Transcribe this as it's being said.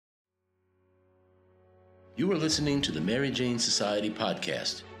You are listening to the Mary Jane Society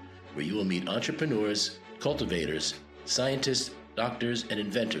podcast, where you will meet entrepreneurs, cultivators, scientists, doctors, and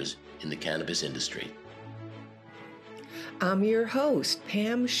inventors in the cannabis industry. I'm your host,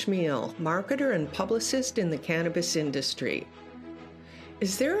 Pam Schmiel, marketer and publicist in the cannabis industry.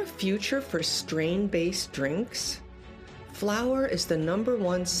 Is there a future for strain-based drinks? Flower is the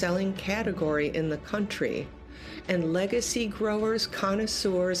 #1 selling category in the country, and legacy growers,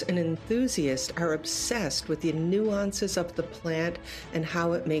 connoisseurs, and enthusiasts are obsessed with the nuances of the plant and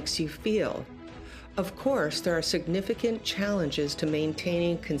how it makes you feel. Of course, there are significant challenges to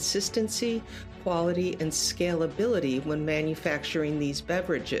maintaining consistency, quality, and scalability when manufacturing these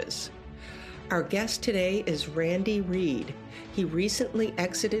beverages. Our guest today is Randy Reed. He recently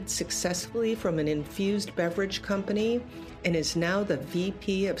exited successfully from an infused beverage company and is now the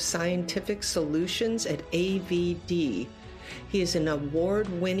VP of Scientific Solutions at AVD. He is an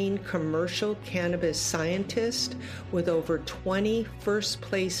award-winning commercial cannabis scientist with over 20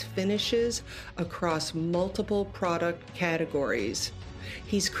 first-place finishes across multiple product categories.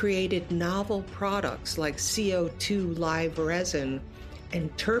 He's created novel products like CO2 live resin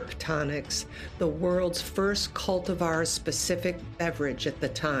and Terptonics, the world's first cultivar-specific beverage at the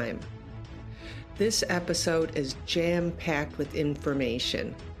time. This episode is jam-packed with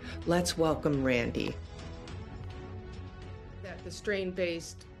information. Let's welcome Randy. That the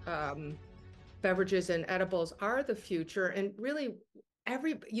strain-based beverages and edibles are the future, and really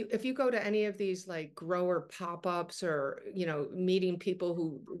if you go to any of these like grower pop-ups or meeting people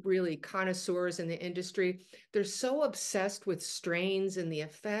who really connoisseurs in the industry, they're so obsessed with strains and the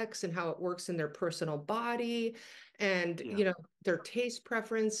effects and how it works in their personal body and their taste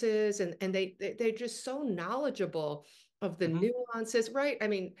preferences, and they're just so knowledgeable of the nuances, right? I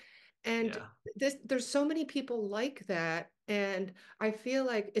mean, and there's so many people like that, and I feel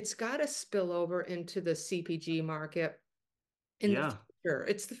like it's got to spill over into the CPG market in the future.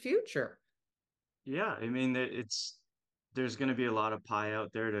 It's the future. Yeah, I mean, there's going to be a lot of pie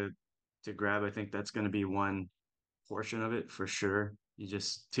out there to grab. I think that's going to be one portion of it for sure. You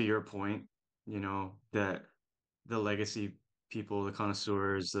just, to your point, that the legacy people, the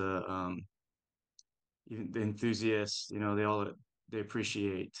connoisseurs, even the enthusiasts, they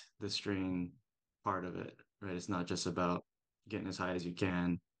appreciate the strain part of it, right? It's not just about getting as high as you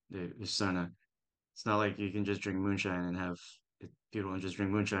can. They're just trying to, it's not like you can just drink moonshine and have, if people don't just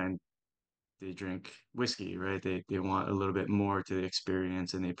drink moonshine, they drink whiskey, right? They want a little bit more to the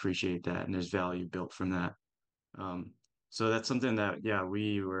experience, and they appreciate that, and there's value built from that. So that's something that, yeah,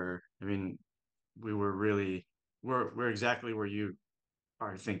 I mean, we were really, we're exactly where you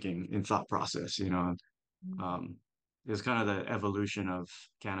are thinking in thought process, um, it's kind of the evolution of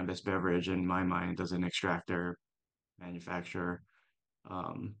cannabis beverage in my mind as an extractor, manufacturer.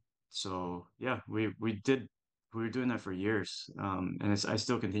 Um, so yeah, we were doing that for years. And I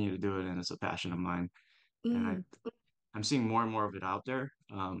still continue to do it, and it's a passion of mine. And I'm seeing more and more of it out there.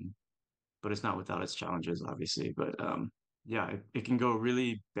 But it's not without its challenges, obviously. But yeah, it can go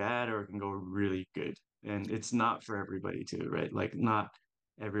really bad or it can go really good. And it's not for everybody too, right? Like not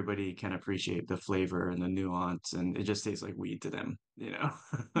everybody can appreciate the flavor and the nuance, and it just tastes like weed to them.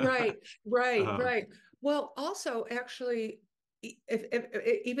 Right, right, Um, right. Well, also, actually,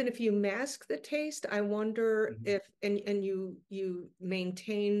 even if you mask the taste, I wonder mhm. if and you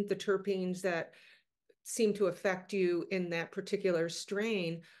maintain the terpenes that seem to affect you in that particular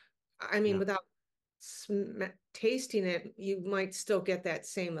strain. I mean, Yeah. without tasting it, you might still get that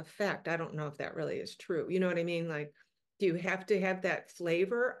same effect. I don't know if that really is true. You know what I mean? Like, do you have to have that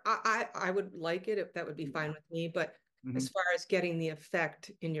flavor? I would like it if that would be fine with me, but as Mhm. far as getting the effect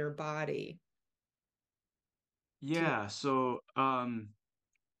in your body, do you? Yeah. So, I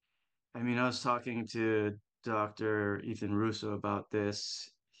mean, I was talking to Dr. Ethan Russo about this.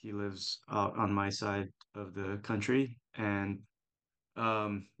 He lives out on my side of the country, and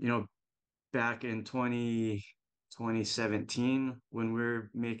you know, back in 2017 when we're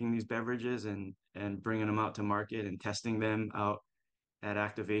making these beverages and bringing them out to market and testing them out at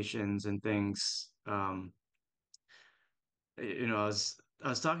activations and things. I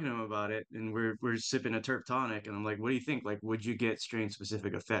was talking to him about it, and we're sipping a terp tonic, and I'm like, "What do you think? Like, would you get strain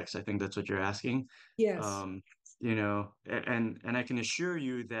specific effects?" I think that's what you're asking. Yes. Um, and I can assure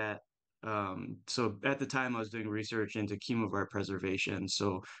you that. So at the time, I was doing research into chemovar preservation.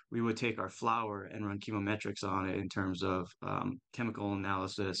 So we would take our flour and run chemometrics on it in terms of chemical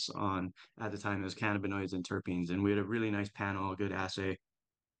analysis on, at the time, it was cannabinoids and terpenes, and we had a really nice panel, a good assay,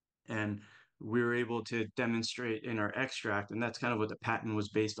 and we were able to demonstrate in our extract, and that's kind of what the patent was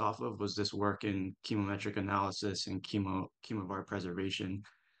based off of, was this work in chemometric analysis and chemovar preservation.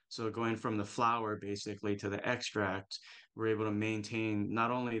 So going from the flower basically to the extract, we're able to maintain not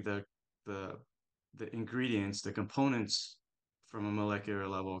only the the ingredients, the components from a molecular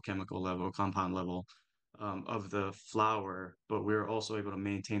level, chemical level, compound level of the flower, but we're also able to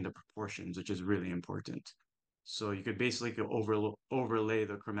maintain the proportions, which is really important. So you could basically overlay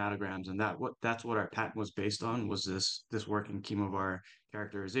the chromatograms, and that's what our patent was based on, was this work in chemovar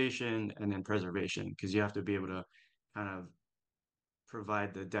characterization and then preservation, because you have to be able to kind of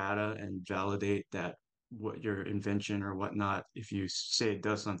provide the data and validate that what your invention or whatnot, if you say it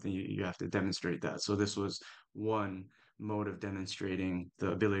does something, you have to demonstrate that. So this was one mode of demonstrating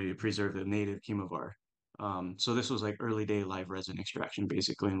the ability to preserve the native chemovar. So this was like early day live resin extraction,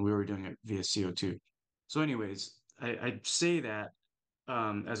 basically, and we were doing it via CO2. So anyways, I say that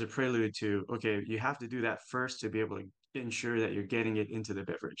as a prelude to, okay, you have to do that first to be able to ensure that you're getting it into the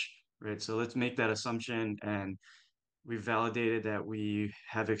beverage, right? So let's make that assumption, and we've validated that we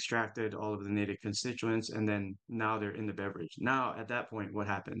have extracted all of the native constituents, and then now they're in the beverage. Now, at that point, what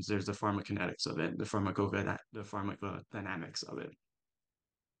happens? There's the pharmacokinetics of it, the pharmacodynamics of it.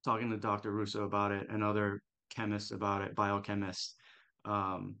 Talking to Dr. Russo about it and other chemists about it, biochemists.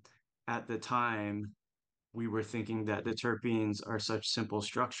 Um, at the time, we were thinking that the terpenes are such simple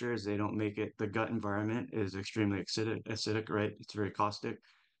structures, they don't make it, the gut environment is extremely acidic, right? It's very caustic.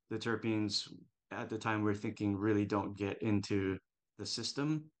 The terpenes at the time we were thinking really don't get into the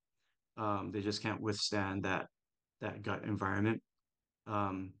system. They just can't withstand that gut environment.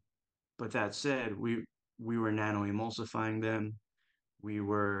 Um, but that said, we were nano emulsifying them. We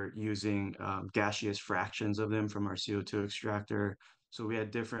were using gaseous fractions of them from our CO2 extractor. So we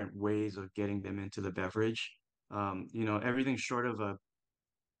had different ways of getting them into the beverage. Everything short of a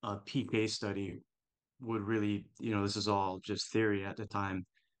PK study would really, this is all just theory at the time.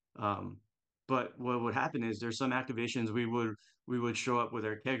 Um, but what would happen is there's some activations we would show up with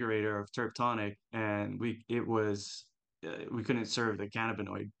our kegerator of terp tonic, and we couldn't serve the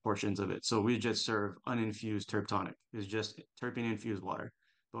cannabinoid portions of it, so we just serve uninfused terp tonic. It's just terpene infused water,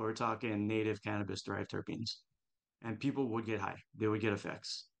 but we're talking native cannabis derived terpenes, and people would get high. They would get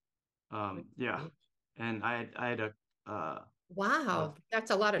effects. Yeah, and I had a Wow,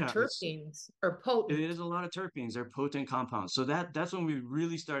 that's a lot of yeah, terpenes or it potent. is a lot of terpenes. They're potent compounds. So that's when we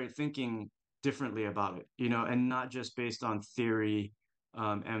really started thinking differently about it, and not just based on theory.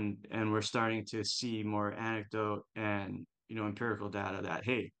 And we're starting to see more anecdote and empirical data that,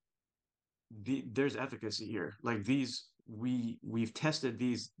 hey, there's efficacy here. Like we've tested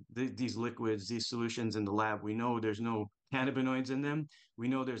these liquids, these solutions in the lab. We know there's no cannabinoids in them. We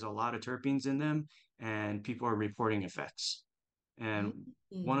know there's a lot of terpenes in them, and people are reporting effects. And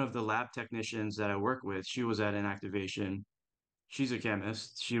one Mm. of the lab technicians that I work with, she was at an activation. She's a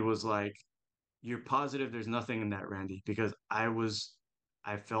chemist. She was like, "You're positive there's nothing in that, Randy?" Because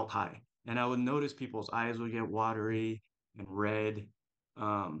I felt high. And I would notice people's eyes would get watery and red.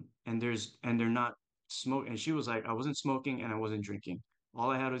 And they're not smoke. And she was like, I wasn't smoking and I wasn't drinking.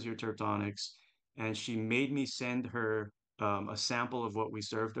 All I had was your terptonics. And she made me send her a sample of what we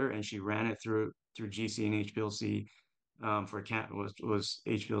served her, and she ran it through GC and HPLC for was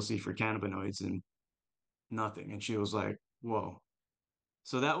HPLC for cannabinoids and nothing. And she was like, "Whoa."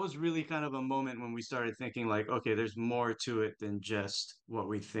 So that was really kind of a moment when we started thinking like, okay, there's more to it than just what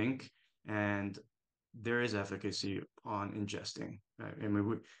we think, and there is efficacy on ingesting. Right? I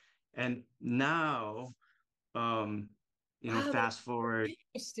mean, and now, um, Wow, that's fast forward,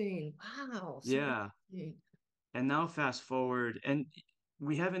 interesting. Wow, so yeah, interesting. and now fast forward, and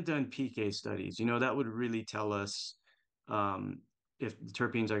we haven't done PK studies. That would really tell us um, if the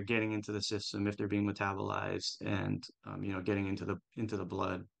terpenes are getting into the system, if they're being metabolized, and getting into the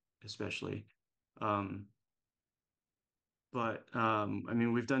blood, especially. Um, but I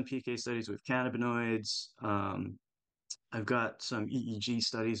mean, we've done PK studies with cannabinoids. I've got some EEG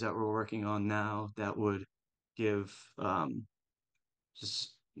studies that we're working on now that would give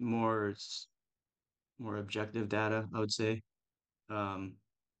just more objective data, I would say. Um,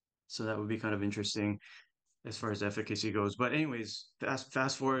 so that would be kind of interesting as far as efficacy goes. But anyways,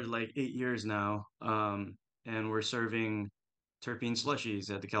 fast forward like 8 years now, and we're serving terpene slushies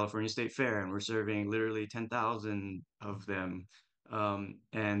at the California State Fair, and we're serving literally 10,000 of them.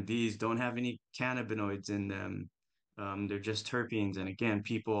 And these don't have any cannabinoids in them. They're just terpenes, and again,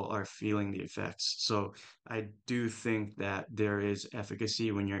 people are feeling the effects. So I do think that there is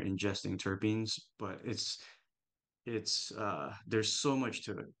efficacy when you're ingesting terpenes, but there's so much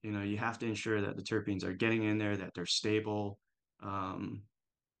to it. You have to ensure that the terpenes are getting in there, that they're stable, um,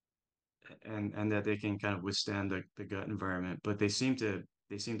 and that they can kind of withstand the gut environment. But they seem to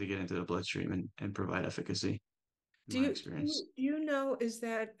get into the bloodstream and provide efficacy in Do my you, experience. you know, is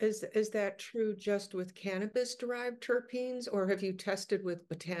that true just with cannabis-derived terpenes, or have you tested with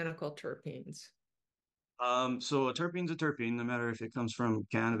botanical terpenes? So a terpene's a terpene, no matter if it comes from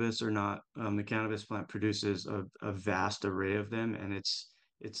cannabis or not. The cannabis plant produces a vast array of them, and it's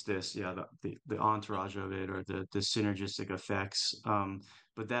this, yeah, the entourage of it or the synergistic effects.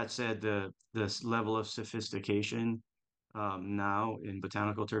 But that said, the this level of sophistication now in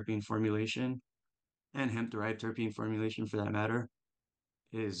botanical terpene formulation and hemp-derived terpene formulation for that matter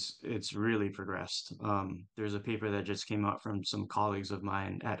is it's really progressed. There's a paper that just came out from some colleagues of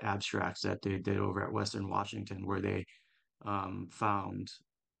mine at Abstracts that they did over at Western Washington, where they found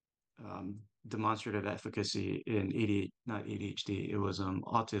demonstrative efficacy in ADHD, not ADHD, it was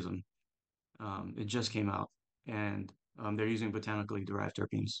autism. It just came out, and they're using botanically derived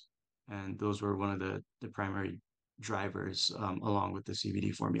terpenes, and those were one of the primary drivers, along with the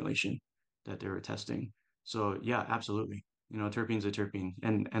CBD formulation that they were testing. So yeah, absolutely. You know, terpene's a terpene,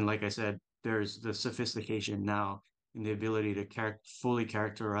 and like I said, there's the sophistication now in the ability to fully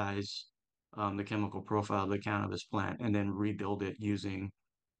characterize the chemical profile of the cannabis plant and then rebuild it using,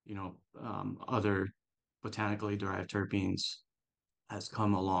 other botanically derived terpenes has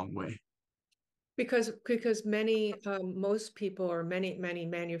come a long way. Because many most people or many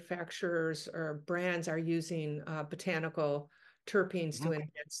manufacturers or brands are using botanical terpenes to Mhm.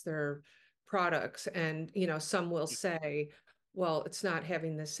 enhance their products, and some will say, well, it's not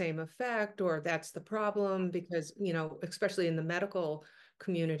having the same effect, or that's the problem, because especially in the medical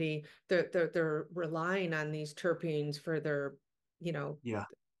community, they're relying on these terpenes for you know Yeah,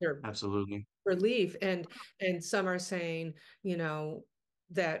 their absolutely. relief, and some are saying you know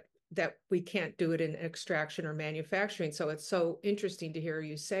that we can't do it in extraction or manufacturing. So it's so interesting to hear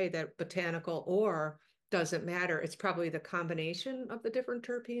you say that botanical or doesn't matter. It's probably the combination of the different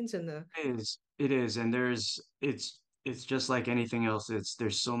terpenes and the It is, and it's just like anything else.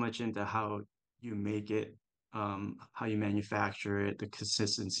 There's so much into how you make it, how you manufacture it, the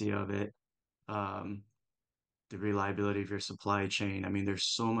consistency of it, um, the reliability of your supply chain. I mean, there's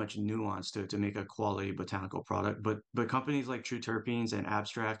so much nuance to make a quality botanical product. But companies like True Terpenes and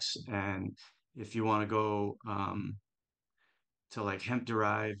Abstracts, and if you want to go to like hemp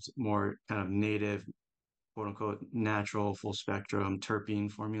derived, more kind of native, quote unquote, natural full spectrum terpene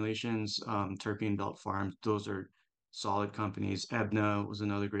formulations, Terpene Belt Farms, those are solid companies. Ebna was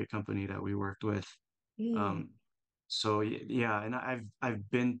another great company that we worked with. Mm. Um, yeah, and I've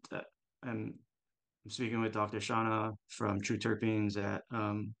been I'm speaking with Dr. Shauna from True Terpenes at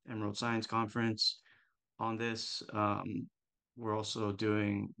Emerald Science Conference on this.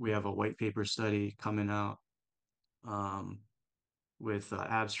 We have a white paper study coming out um, with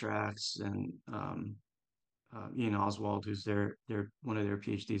abstracts and Ian Oswald, who's their one of their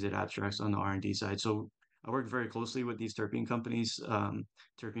PhDs at Abstracts on the R&D side. So I work very closely with these terpene companies.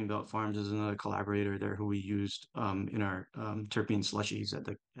 Terpene Belt Farms is another collaborator there who we used in our terpene slushies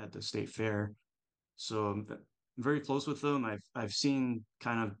at the state fair. So I'm very close with them. I've seen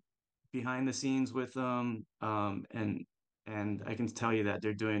kind of behind the scenes with them, and I can tell you that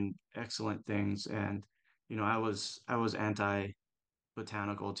they're doing excellent things. And I was anti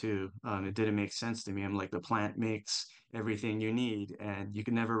botanical too. It didn't make sense to me. I'm like, the plant makes everything you need, and you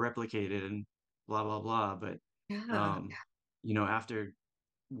can never replicate it, and blah blah blah. But Yeah. um, after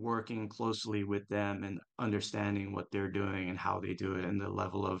working closely with them and understanding what they're doing and how they do it and the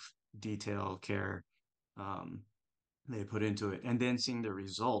level of detail care um, they put into it, and then seeing the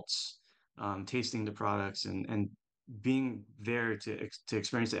results, tasting the products and being there to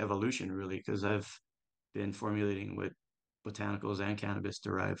experience the evolution really, because I've been formulating with botanicals and cannabis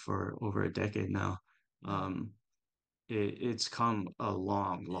derived for over a decade now. Wow. Um, it's come a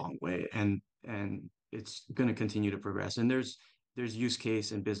long, long way, and it's going to continue to progress. And there's use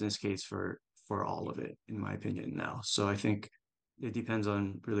case and business case for all of it, in my opinion now. So I think it depends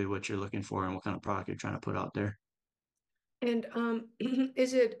on really what you're looking for and what kind of product you're trying to put out there. And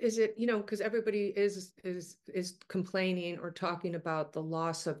is it because everybody is complaining or talking about the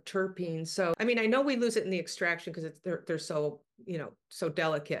loss of terpenes. So I mean, I know we lose it in the extraction because they're so so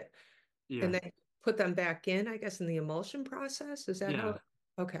delicate, and Yeah, then put them back in, I guess, in the emulsion process. Is that how?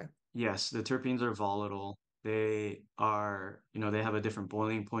 yeah. Okay. Yes, the terpenes are volatile. They have a different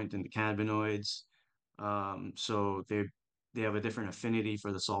boiling point than the cannabinoids. So they have a different affinity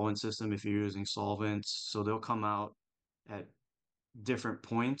for the solvent system if you're using solvents. So they'll come out at different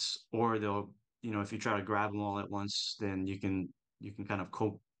points, or if you try to grab them all at once, then you can kind of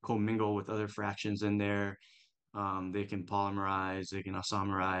commingle with other fractions in there. They can polymerize, they can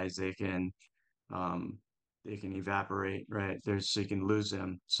isomerize, um, they can evaporate, right? So you can lose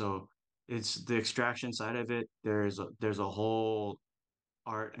them. So it's the extraction side of it. There's a whole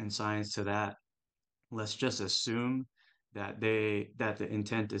art and science to that. Let's just assume that the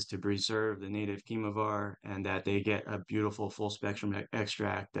intent is to preserve the native chemovar and that they get a beautiful full spectrum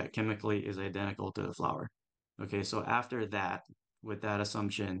extract that chemically is identical to the flower. Okay, so after that, with that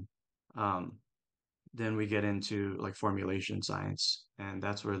assumption, um, then we get into like formulation science, and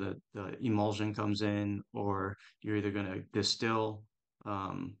that's where the emulsion comes in, or you're either going to distill.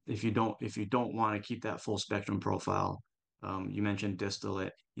 If you don't want to keep that full spectrum profile, you mentioned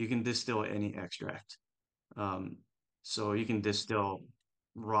distillate. You can distill any extract. Um, so you can distill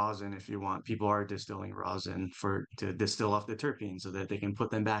rosin if you want. People are distilling rosin for to distill off the terpenes so that they can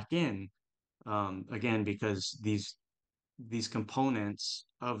put them back in. Again, because these components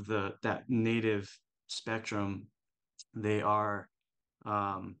of the that native spectrum, they are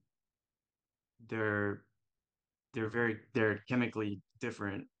um, they're they're chemically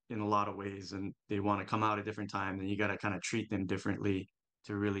different in a lot of ways, and they want to come out at different times, and you got to kind of treat them differently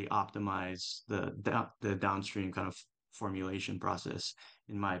to really optimize the downstream kind of formulation process,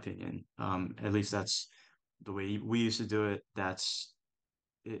 in my opinion. At least that's the way we used to do it.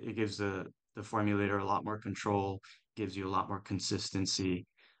 It gives the formulator a lot more control, gives you a lot more consistency,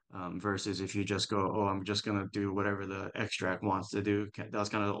 versus if you just go, oh, I'm just gonna do whatever the extract wants to do. That's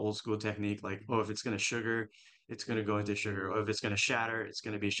kind of the old school technique. Like, oh, if it's gonna sugar, it's gonna go into sugar. Or if it's gonna shatter, it's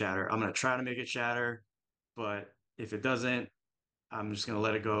gonna be shatter. I'm gonna try to make it shatter, but if it doesn't, I'm just gonna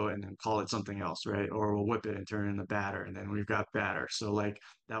let it go and then call it something else, right? Or we'll whip it and turn it into batter, and then we've got batter. So like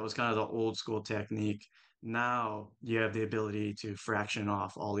that was kind of the old school technique. Now you have the ability to fraction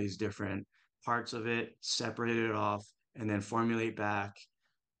off all these different parts of it, separate it off, and then formulate back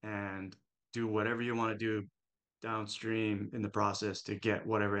and do whatever you want to do downstream in the process to get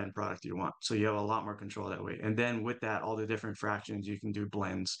whatever end product you want. So you have a lot more control that way. And then with that, all the different fractions, you can do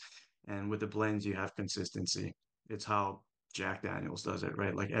blends. And with the blends, you have consistency. It's how Jack Daniels does it,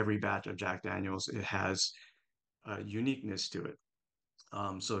 right? Like every batch of Jack Daniels, it has a uniqueness to it.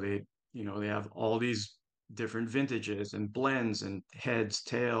 So they have all these different vintages and blends and heads,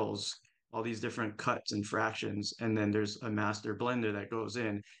 tails, all these different cuts and fractions. And then there's a master blender that goes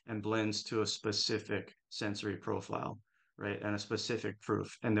in and blends to a specific sensory profile, right? And a specific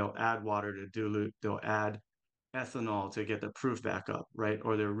proof. And they'll add water to dilute, they'll add ethanol to get the proof back up, right?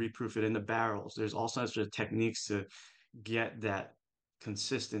 Or they'll reproof it in the barrels. There's all sorts of techniques to get that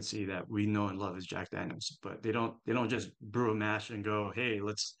consistency that we know and love as Jack Daniels. But they don't just brew a mash and go, hey,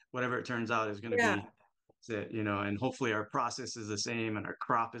 let's whatever it turns out is going to Yeah. be it, you know, and hopefully our process is the same and our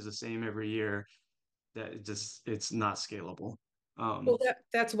crop is the same every year. That it's not scalable. Well, Um,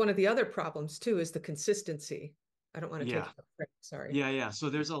 that's one of the other problems too, is the consistency. I don't want to take yeah, your credit, sorry. yeah.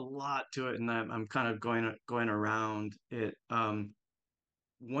 So there's a lot to it, and I'm kind of going around it.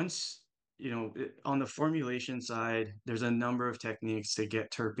 Once on the formulation side, there's a number of techniques to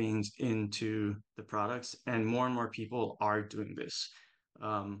get terpenes into the products, and more people are doing this.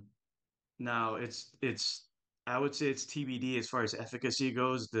 Um, Now it's I would say it's TBD as far as efficacy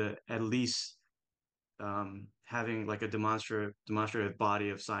goes. The at least having like a demonstrative body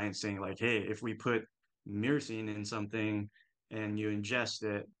of science saying like, hey, if we put myrcene in something and you ingest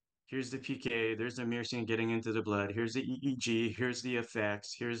it, here's the PK, there's the myrcene getting into the blood, here's the EEG, here's the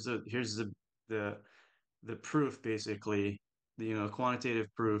effects, here's the the proof basically,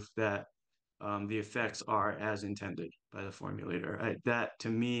 quantitative proof that the effects are as intended by the formulator. That to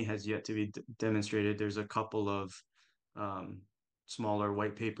me has yet to be demonstrated. There's a couple of um, smaller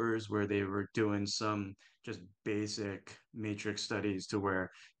white papers where they were doing some just basic matrix studies to where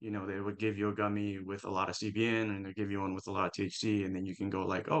they would give you a gummy with a lot of CBN and they give you one with a lot of THC, and then you can go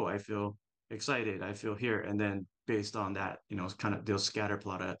like, oh, I feel excited, I feel here, and then based on that, kind of they'll scatter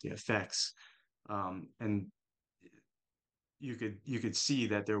plot out the effects, and you could see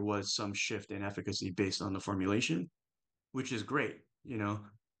that there was some shift in efficacy based on the formulation, which is great,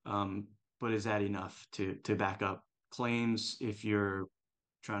 um, but is that enough to back up claims if you're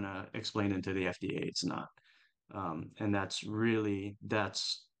trying to explain it to the FDA? It's not. And that's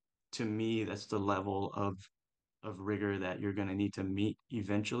to me, that's the level of rigor that you're going to need to meet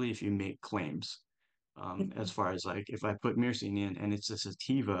eventually if you make claims. As far as like if I put myrcene in and it's a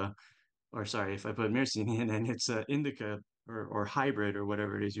sativa, or sorry, if I put myrcene in and it's an indica or hybrid or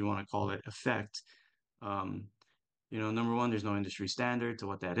whatever it is you want to call it effect, um, number one, there's no industry standard to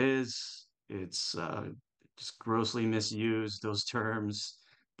what that is. It's just grossly misused, those terms.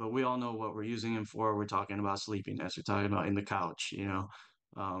 But we all know what we're using them for. We're talking about sleepiness. We're talking about in the couch,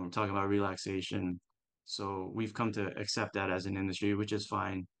 we're talking about relaxation. So we've come to accept that as an industry, which is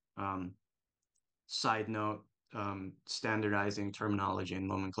fine. Um, Side note, standardizing terminology and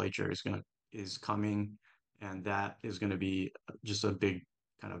nomenclature is coming, and that is going to be just a big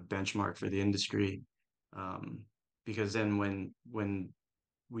kind of benchmark for the industry. Um, because then when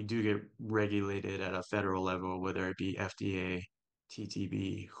we do get regulated at a federal level, whether it be FDA,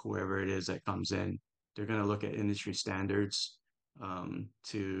 TTB, whoever it is that comes in, they're going to look at industry standards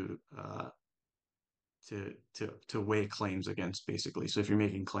to weigh claims against, basically. So if you're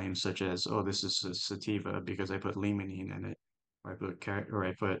making claims such as, oh, this is a sativa because I put limonene in it, or I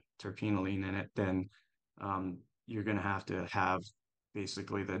put terpenoline in it, then you're going to have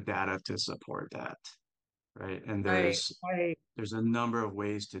basically the data to support that, right? And Right, right. there's a number of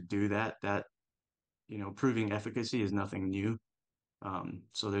ways to do that. Proving efficacy is nothing new.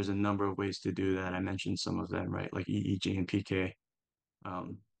 So there's a number of ways to do that. I mentioned some of them, right? Like EEG and PK.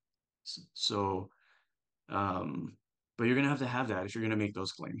 Um, so Um, but you're going to have that if you're going to make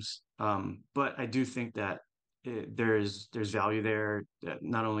those claims. But I do think that there's value there,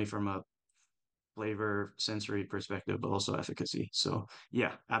 not only from a flavor sensory perspective, but also efficacy. So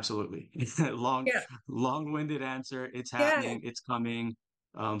yeah, absolutely. Yeah, Long-winded answer. It's yeah. happening. It's coming.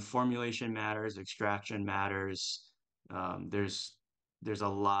 Formulation matters. Extraction matters. There's a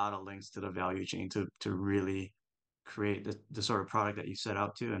lot of links to the value chain to really create the sort of product that you set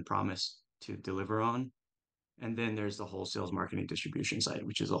out to and promise to deliver on. And then there's the whole sales, marketing, distribution side,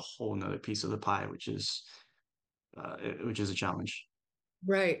 which is a whole nother piece of the pie, which is a challenge.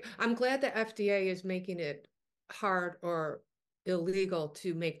 Right. I'm glad the FDA is making it hard or illegal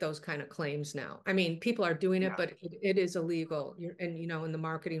to make those kind of claims now. I mean, people are doing it, Yeah, but it is illegal. And in the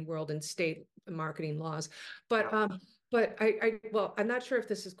marketing world and state marketing laws. But yeah, well, I'm not sure if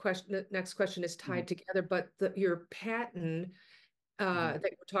this is question. The next question is mhm, tied together, but your patent mhm.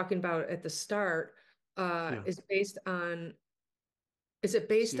 that we're talking about at the start Yeah. is based on. Is it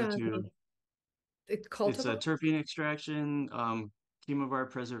based on CO2. the It's a cultivar? terpene extraction, chemovar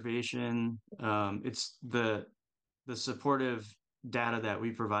preservation. It's the supportive data that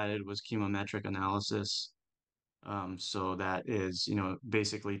we provided was chemometric analysis. So that is,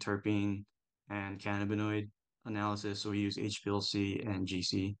 basically terpene and cannabinoid analysis. So we use HPLC and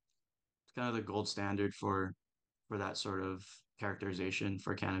GC. It's kind of the gold standard for that sort of characterization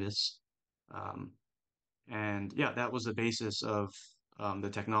for cannabis. Um, and yeah, that was the basis of the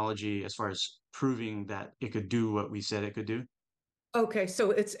technology as far as proving that it could do what we said it could do. Okay,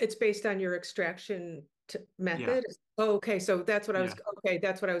 so it's based on your extraction Yeah, method. Oh, okay, so that's what I was. yeah, Okay,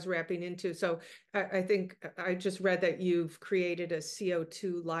 that's what I was wrapping into. So I think I just read that you've created a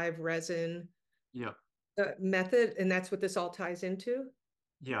CO2 live resin yeah, method, and that's what this all ties into.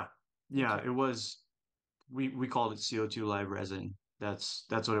 yeah, yeah. Okay. It was we called it CO2 live resin. That's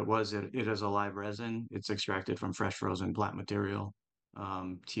what it was. It is a live resin. It's extracted from fresh frozen plant material.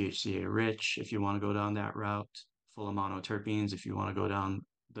 THCA rich if you want to go down that route. Full of monoterpenes if you want to go down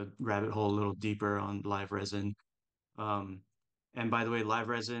the rabbit hole a little deeper on live resin. Um, and by the way, live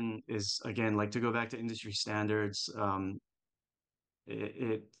resin is, again, like, to go back to industry standards.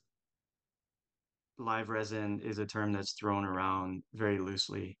 It Live resin is a term that's thrown around very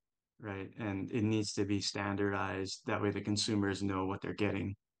loosely, right? And it needs to be standardized. That way, the consumers know what they're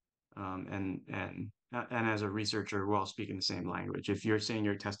getting. And as a researcher, we're all speaking the same language. If you're saying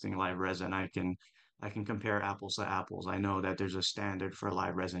you're testing live resin, I can compare apples to apples. I know that there's a standard for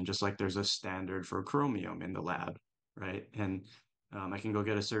live resin, just like there's a standard for chromium in the lab, right? And I can go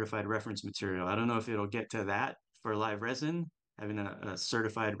get a certified reference material. I don't know if it'll get to that for live resin, having a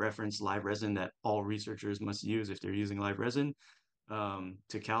certified reference live resin that all researchers must use if they're using live resin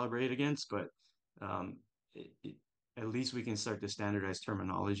to calibrate against, but um, it, it, at least we can start to standardize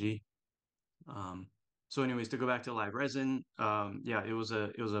terminology. um, so anyways, to go back to live resin, yeah, it was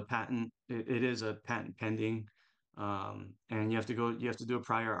a patent. It is a patent pending. And you have to do a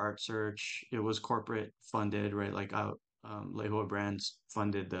prior art search. It was corporate funded, right? Like Leihua Brands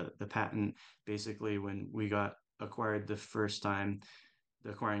funded the patent. Basically, when we got acquired the first time,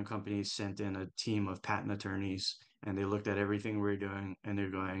 the acquiring company sent in a team of patent attorneys, and they looked at everything we were doing, and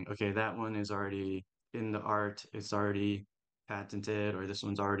they're going, okay, that one is already in the art, it's already patented, or this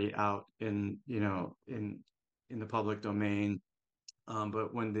one's already out in the public domain.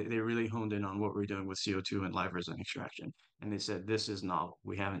 But when they really honed in on what we're doing with CO2 and live resin extraction, and they said, this is novel.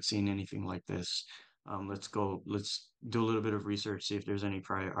 We haven't seen anything like this. Let's do a little bit of research, see if there's any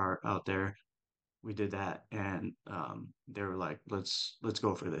prior art out there. We did that, and they were like, let's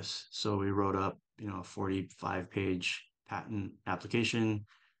go for this. So we wrote up, a 45-page patent application,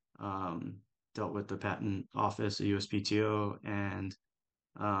 um, dealt with the patent office, the USPTO, and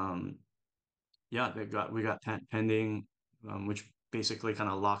um, yeah, we got patent pending, which basically kind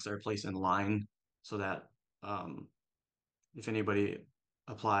of locks our place in line, so that um, if anybody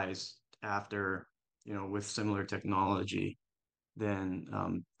applies after, with similar technology, then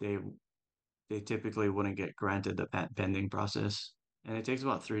they typically wouldn't get granted the patent pending process. And it takes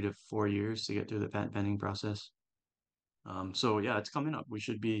about 3 to 4 years to get through the patent pending process. So yeah, it's coming up. We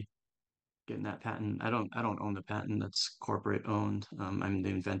should be getting that patent. I don't own the patent. That's corporate owned. I'm the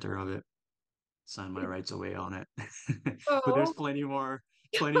inventor of it. Sign my rights away on it. But there's Oh, plenty more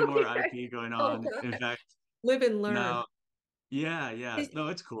okay. IP going Oh, on. In God. fact, Live and learn. now, yeah, yeah. Is- No,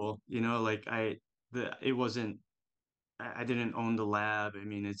 it's cool. Like it wasn't I didn't own the lab. I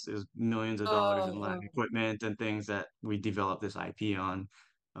mean, it's millions of dollars in lab Oh, equipment and things that we developed this IP on.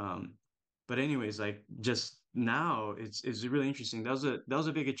 Um, but anyways, like just now, it's really interesting. That was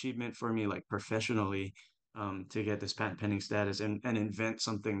a big achievement for me, like professionally, to get this patent pending status and invent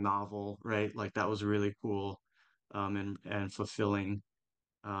something novel, right? Like that was really cool, and fulfilling,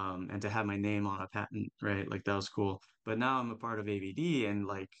 and to have my name on a patent, right? Like that was cool. But now I'm a part of AVD, and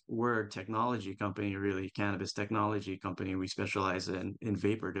like we're a technology company, really cannabis technology company. We specialize in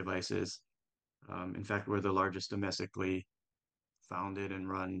vapor devices. In fact, we're the largest domestically founded and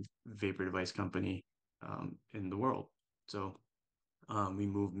run vapor device company in the world. So we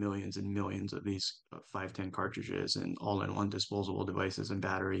move millions and millions of these 510 cartridges and all-in-one disposable devices and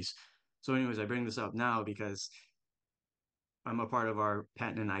batteries. So, anyways, I bring this up now because I'm a part of our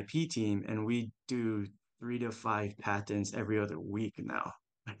patent and IP team, and we do 3 to 5 patents every other week now.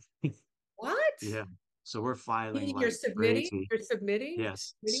 what? Yeah. So we're filing Meaning you're like submitting? crazy. You're submitting?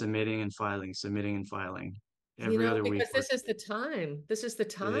 Yes, Submitting? submitting and filing. Every other week, Because this is the time. This is the it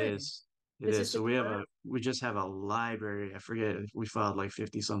time. is. It This is. is the So time. we just have a library. I forget, we filed like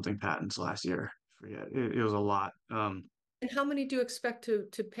 50 something patents last year. Forget. It was a lot. And how many do you expect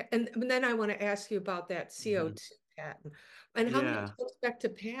and then I want to ask you about that Mhm. CO2 patent. And how many do Yeah. you expect to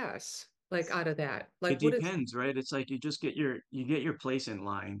pass, like out of that? It Like what is, depends, right? It's like you get your place in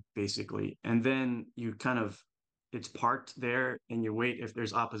line basically, and then it's parked there, and you wait if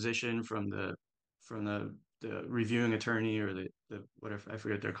there's opposition from the reviewing attorney or the whatever, I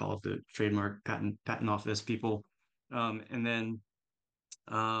forget they're called, the trademark patent office people, and then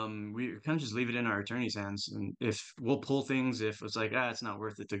we kind of just leave it in our attorney's hands, and if we'll pull things if it's like, it's not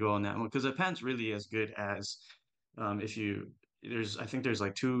worth it to go on that one, because a patent's really as good as, if you I think there's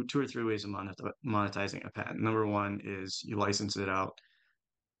like two or three ways of monetizing a patent. Number one is you license it out.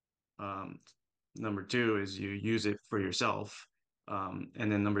 um, Number two is you use it for yourself,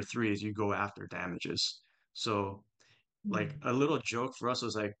 and then number three is you go after damages. So like Hmm. a little joke for us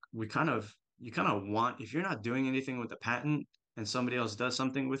was like, you kind of want, if you're not doing anything with the patent and somebody else does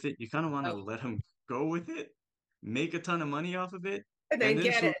something with it, you kind of want to Oh, let them go with it, make a ton of money off of it, and and then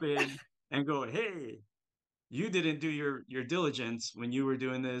then get swoop it. in and go, hey, you didn't do your diligence when you were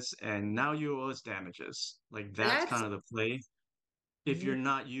doing this, and now you owe us damages. Like that's That's kind of the play if yeah. you're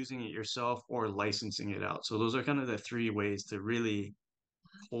not using it yourself or licensing it out. So those are kind of the three ways to really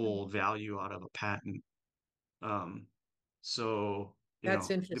pull value out of a patent. um, so That's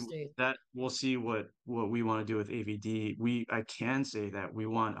interesting. that we'll see what we want to do with AVD. I can say that we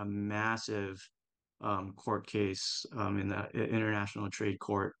want a massive court case in the International Trade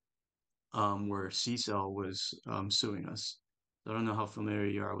Court, where CCELL was suing us. I don't know how familiar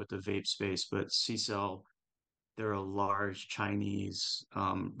you are with the vape space, but CCELL, they're a large Chinese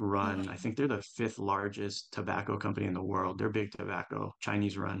run. I think they're the fifth largest tobacco company in the world. They're big tobacco,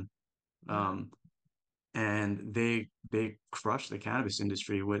 Chinese run. Wow. Um, and they crushed the cannabis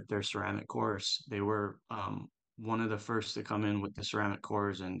industry with their ceramic cores. They were one of the first to come in with the ceramic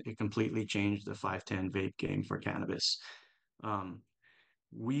cores, and it completely changed the 510 vape game for cannabis. Um,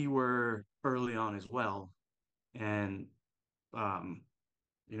 we were early on as well, and um,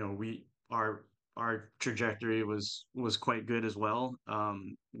 we our trajectory was quite good as well.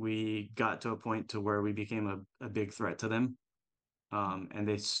 We got to a point to where we became a big threat to them, and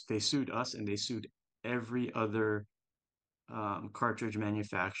they sued us, and they sued every other cartridge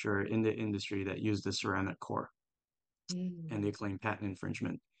manufacturer in the industry that used the ceramic core, and they Mm. claim patent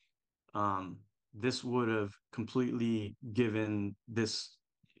infringement. Um, this would have completely given this,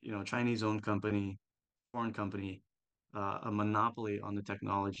 Chinese-owned company, foreign company, a monopoly on the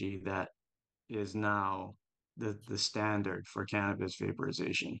technology that is now the standard for cannabis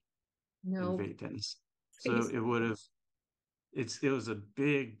vaporization and No, vape pens. So please. it was a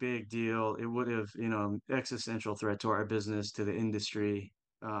big deal. It would have, existential threat to our business, to the industry.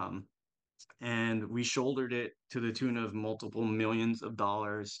 And we shouldered it to the tune of multiple millions of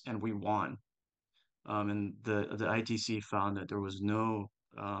dollars, and we won. And the ITC found that there was no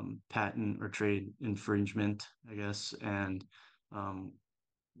patent or trade infringement, I guess, and um,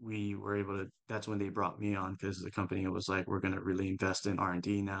 we were able to, that's when they brought me on because the company was like, we're going to really invest in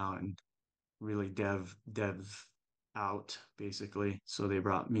R&D now and really dev out basically. So they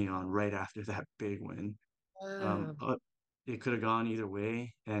brought me on right after that big win. Wow. But it could have gone either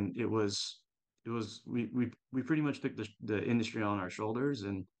way, and it was we pretty much took the industry on our shoulders,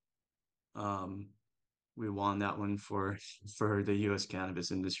 and um, we won that one for the U.S.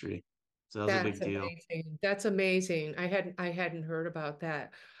 cannabis industry. So that was a That's big deal. amazing. That's amazing. I hadn't heard about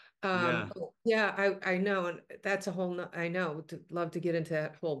that. Yeah, But yeah, I know, and that's a whole no, I know, to love to get into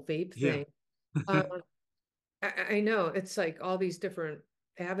that whole vape yeah, thing. Um, I know it's like all these different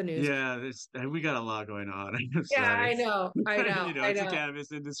avenues. yeah. We got a lot going on. I'm Yeah, sorry. I know, I know, I It's a know.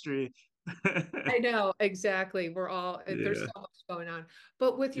 cannabis industry. I know, exactly. There's Yeah, so much going on.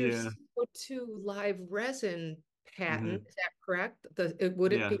 But with your yeah, CO2 live resin patent, hmm is that correct?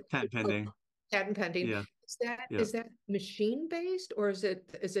 Would it yeah. be Patent pending. patent pending? Yeah, Is that yeah. is that machine based, or is it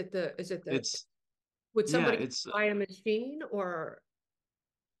the It's would yeah. somebody It's buy a machine, or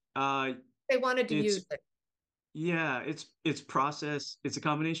uh, they wanted to it's use it? yeah. It's process. It's a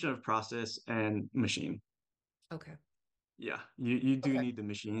combination of process and machine. Okay. Yeah, you do Okay. need the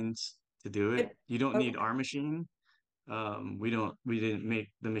machines to do it. And- You don't need okay. our machine. We didn't make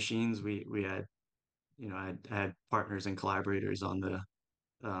the machines. We had, I had partners and collaborators on the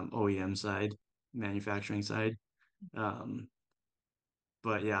OEM side, manufacturing side. Um,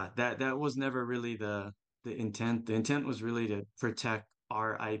 but yeah, that was never really the intent. The intent was really to protect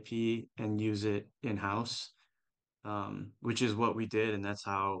our IP and use it in-house, which is what we did, and that's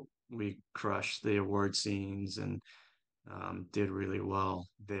how we crushed the award scenes and did really well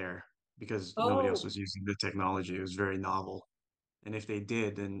there because nobody else Oh, was using the technology. It was very novel. And if they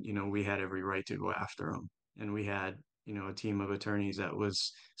did, then, we had every right to go after them. And we had, a team of attorneys that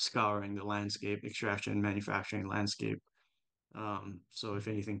was scouring the landscape, extraction and manufacturing landscape. So if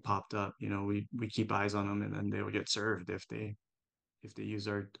anything popped up, we keep eyes on them and then they would get served if they use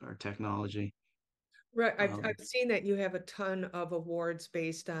our technology. right. I've Um, seen that you have a ton of awards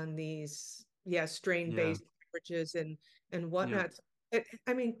based on these, yeah, yeah, strain-based beverages and yeah, whatnot.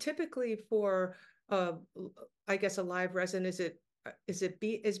 I mean, typically for I guess a live resin, is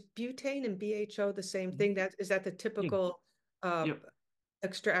butane and BHO the same mhm, thing? Is that the yeah, typical uh yep,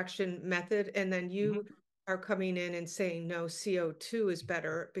 extraction method? And then mhm, you are coming in and saying no, CO2 is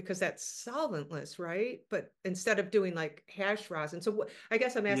better because that's solventless, right? But instead of doing like hash rosin. So I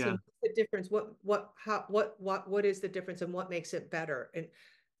guess I'm yeah, asking the difference. What is the difference and what makes it better? And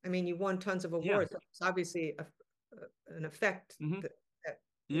I mean, you won tons of yeah. awards. So it's obviously an effect Mhm. that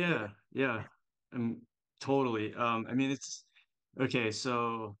Yeah, yeah, um, totally. I mean, it's okay.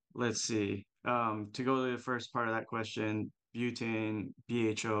 So let's see. To go to the first part of that question, butane,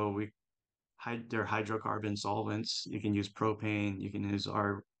 BHO, they're hydrocarbon solvents. You can use propane. You can use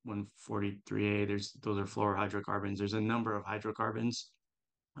R143A. Those are fluorohydrocarbons. There's a number of hydrocarbons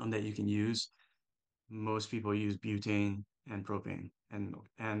that you can use. Most people use butane and propane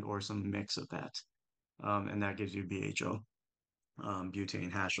and or some mix of that. And that gives you BHO,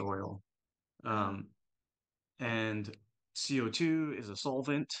 butane hash oil. uh, Um, and CO2 is a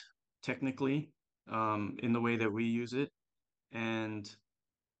solvent, technically, in the way that we use it. And,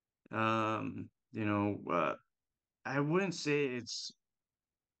 um, you know, uh, I wouldn't say it's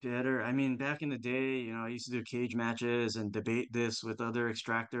better. I mean, back in the day, I used to do cage matches and debate this with other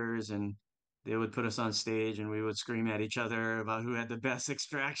extractors, and they would put us on stage and we would scream at each other about who had the best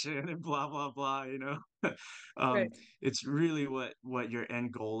extraction and blah blah blah. Um, right. it's really what your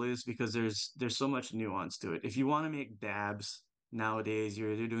end goal is because there's so much nuance to it. If you want to make dabs nowadays,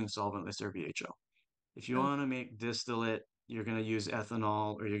 you're either doing solventless or BHO. If you want to make distillate, you're going to use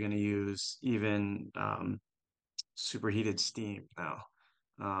ethanol or you're going to use even superheated steam now.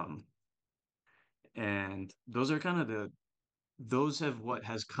 Um, and those are kind of those have what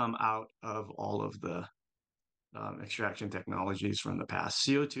has come out of all of the extraction technologies from the past.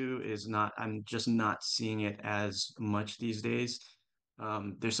 CO2 is not, I'm just not seeing it as much these days.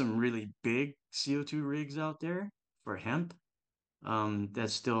 There's some really big CO2 rigs out there for hemp that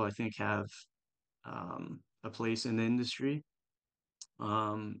still, I think, have a place in the industry.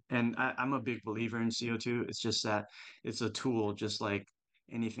 And I'm a big believer in CO2. It's just that it's a tool just like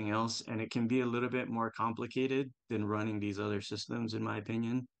anything else, and it can be a little bit more complicated than running these other systems, in my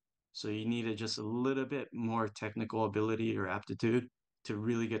opinion. So you need just a little bit more technical ability or aptitude to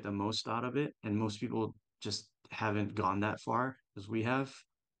really get the most out of it. And most people just haven't gone that far as we have,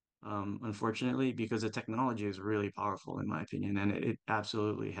 unfortunately, because the technology is really powerful, in my opinion, and it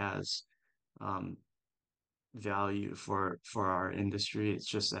absolutely has um, value for our industry. It's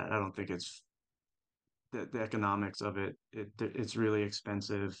just that I don't think it's the economics of it's really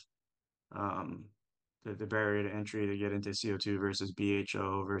expensive. Um, the barrier to entry to get into CO2 versus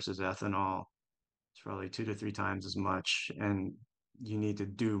BHO versus ethanol is probably 2 to 3 times as much, and you need to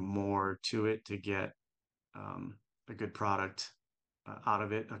do more to it to get a good product out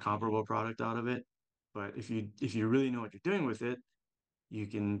of it, a comparable product out of it. But if you really know what you're doing with it, you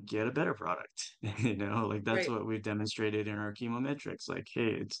can get a better product. Like that's Right. what we've demonstrated in our chemometrics. Like,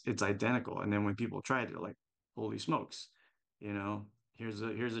 hey, it's identical. And then when people try it, they're like, holy smokes, you know, here's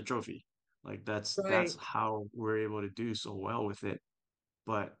a trophy. Like that's Right. how we're able to do so well with it.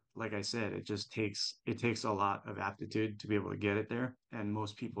 But like I said, it takes a lot of aptitude to be able to get it there. And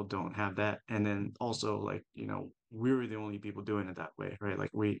most people don't have that. And then also like, we were the only people doing it that way, right?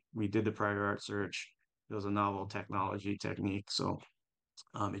 Like we did the prior art search. It was a novel technology technique. So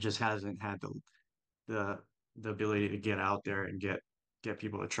it just hasn't had the the ability to get out there and get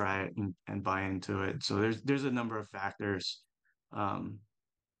people to try it and buy into it. So there's a number of factors. Um,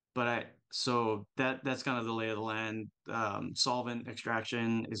 but that's kind of the lay of the land. Solvent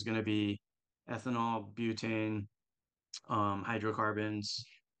extraction is going to be ethanol, butane, hydrocarbons,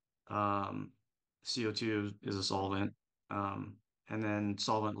 um, CO2 is a solvent. Um, and then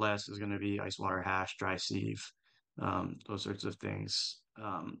solvent less is going to be ice water hash, dry sieve, those sorts of things.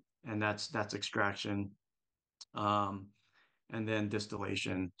 And that's extraction. Um, and then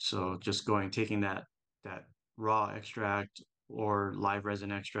distillation. So just taking that raw extract or live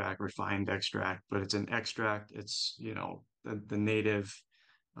resin extract, refined extract, but it's an extract. It's the native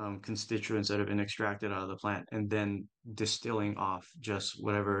constituents that have been extracted out of the plant, and then distilling off just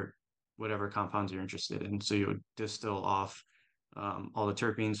whatever compounds you're interested in. So you would distill off all the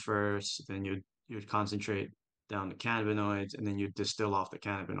terpenes first, then you would concentrate down the cannabinoids, and then you distill off the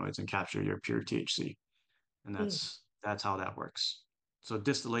cannabinoids and capture your pure THC, and Mm. that's how that works. So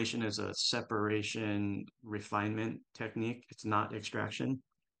distillation is a separation refinement technique. It's not extraction.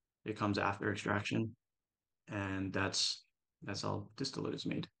 It comes after extraction, and that's how distillate is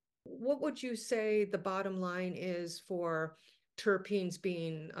made. What would you say the bottom line is for terpenes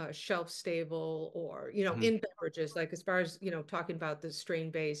being shelf stable or, Mhm. in beverages, like as far as, talking about the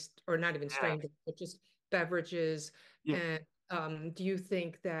strain based or not even Yeah, strain, but just beverages. yeah, And do you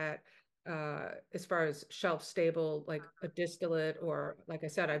think that as far as shelf stable, like a distillate or like I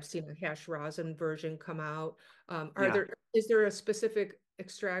said, I've seen a hash rosin version come out. yeah. Is there a specific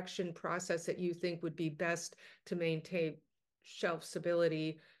extraction process that you think would be best to maintain shelf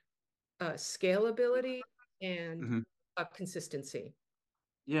stability, scalability, and Mhm. consistency?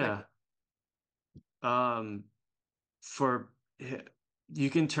 Like, Yeah. Um, for you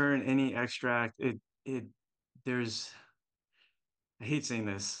can turn any extract. It there's I hate saying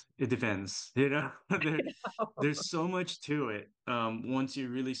this. It depends. There's so much to it. Once you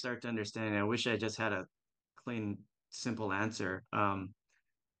really start to understand it, I wish I just had a clean, simple answer.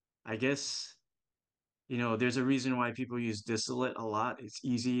 I guess there's a reason why people use distillate a lot. It's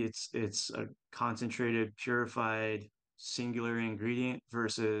easy. It's a concentrated, purified, singular ingredient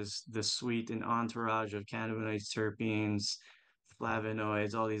versus the sweet and entourage of cannabinoids, terpenes,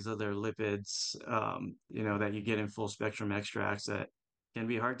 flavonoids, all these other lipids, that you get in full spectrum extracts that can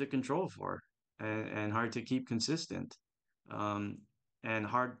be hard to control for and hard to keep consistent. Um, and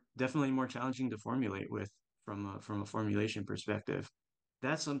definitely more challenging to formulate with from a formulation perspective.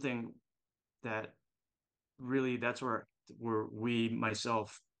 That's something that really that's where we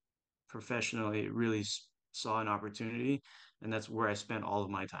myself professionally really saw an opportunity, and that's where I spent all of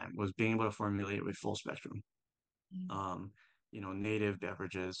my time was being able to formulate with full spectrum, um native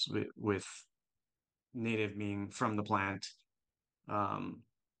beverages with native being from the plant, um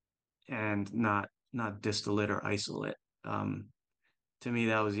and not distillate or isolate. To me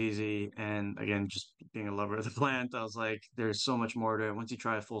that was easy, and again, just being a lover of the plant, I was like, there's so much more to it. Once you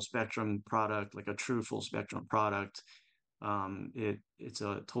try a full spectrum product, like a true full spectrum product, it's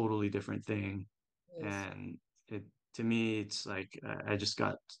a totally different thing. yes. And it to me it's like, I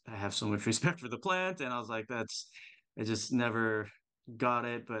have so much respect for the plant, and I was like, that's I just never got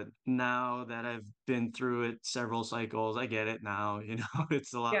it. But now that I've been through it several cycles, I get it now.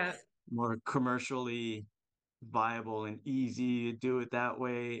 It's a lot Yeah, more commercially viable and easy to do it that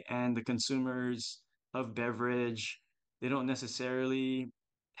way. And the consumers of beverage, they don't necessarily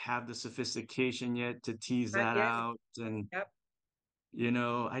have the sophistication yet to tease not that yet. out. And, Yep.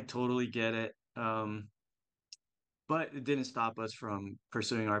 I totally get it. But it didn't stop us from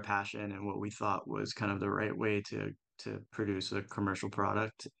pursuing our passion and what we thought was kind of the right way to produce a commercial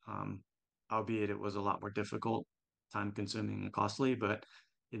product. Albeit it was a lot more difficult, time consuming and costly, but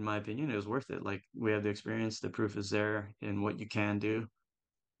in my opinion, it was worth it. Like, we have the experience, the proof is there in what you can do.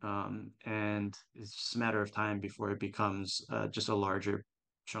 And it's just a matter of time before it becomes just a larger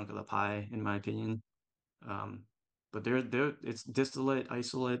chunk of the pie, in my opinion. Um, but it's distillate,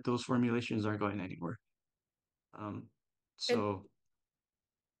 isolate, those formulations aren't going anywhere. Um, And so,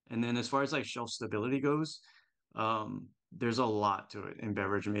 and then as far as like shelf stability goes, there's a lot to it in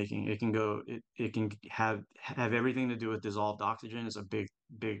beverage making. It can have everything to do with dissolved oxygen is a big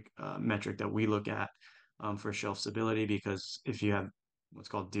metric that we look at for shelf stability because if you have what's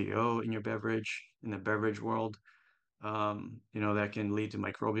called DO in your beverage in the beverage world, that can lead to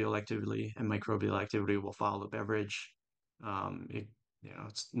microbial activity, and microbial activity will follow the beverage. It,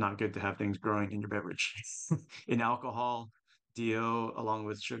 it's not good to have things growing in your beverage. In alcohol, DO along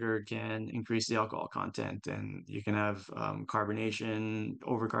with sugar can increase the alcohol content, and you can have carbonation,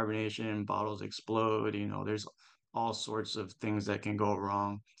 overcarbonation, bottles explode. There's all sorts of things that can go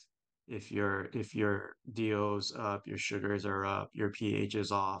wrong if your DO's up, your sugars are up, your pH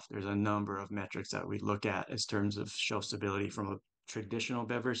is off. There's a number of metrics that we look at as terms of shelf stability from a traditional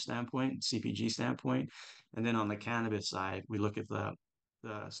beverage standpoint, CPG standpoint. And then on the cannabis side, we look at the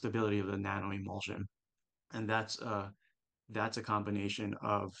stability of the nano emulsion. And that's a combination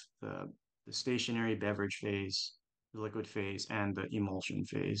of the stationary beverage phase, the liquid phase, and the emulsion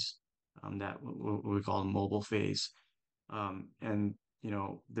phase, that we call mobile phase. And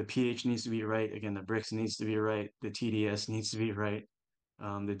the pH needs to be right. Again, the Brix needs to be right. The TDS needs to be right.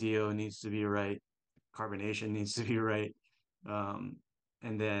 The DO needs to be right. Carbonation needs to be right. Um,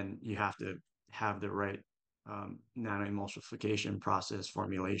 and then you have to have the right nanoemulsification process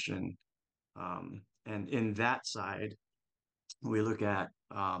formulation. And in that side, we look at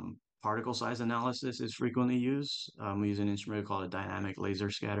particle size analysis is frequently used. We use an instrument called a dynamic laser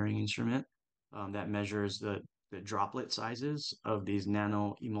scattering instrument that measures the droplet sizes of these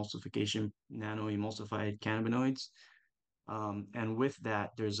nano emulsified cannabinoids. And with that,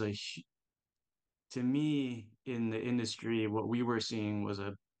 to me in the industry, what we were seeing was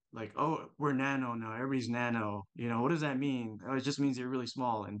a like, oh, we're nano now. Everybody's nano. What does that mean? Oh, it just means you're really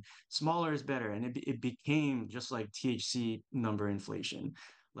small, and smaller is better. And it became just like THC number inflation.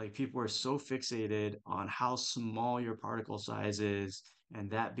 Like people were so fixated on how small your particle size is, and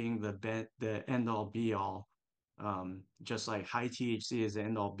that being the end all be all. Just like high THC is the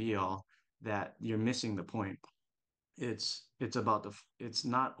end all be all, that you're missing the point. It's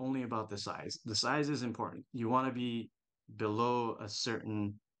not only about the size. The size is important. You want to be below a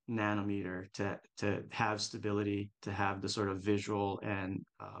certain nanometer to have stability, to have the sort of visual and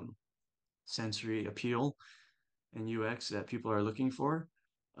sensory appeal and UX that people are looking for.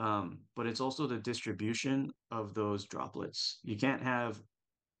 But it's also the distribution of those droplets. You can't have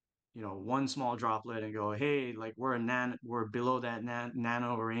one small droplet and go, hey, like we're below that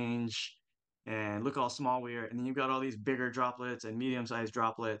nano range, and look how small we are. And then you've got all these bigger droplets and medium-sized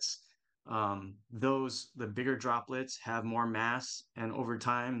droplets. The bigger droplets have more mass, and over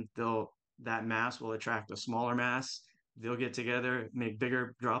time, that mass will attract a smaller mass. They'll get together, make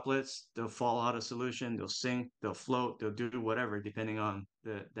bigger droplets. They'll fall out of solution. They'll sink. They'll float. They'll do whatever, depending on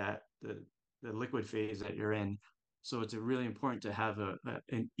the liquid phase that you're in. So it's really important to have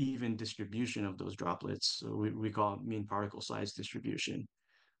an even distribution of those droplets. So we call it mean particle size distribution.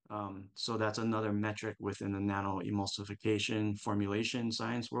 So that's another metric within the nano emulsification formulation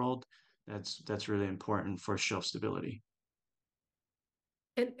science world. That's really important for shelf stability.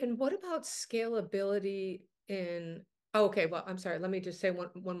 and what about scalability in oh, okay, well, I'm sorry. Let me just say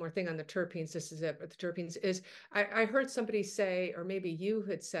one more thing on the terpenes. This is it, but the terpenes is I heard somebody say, or maybe you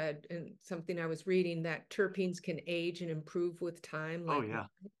had said in something I was reading that terpenes can age and improve with time, Oh like yeah,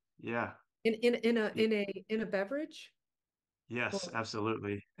 yeah, in a beverage? yes, Or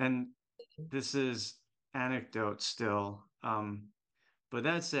absolutely. And this is anecdote still. But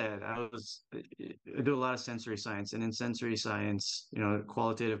that said, I do a lot of sensory science, and in sensory science,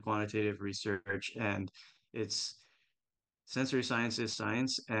 qualitative, quantitative research, and it's sensory science is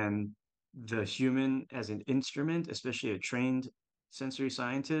science, and the human as an instrument, especially a trained sensory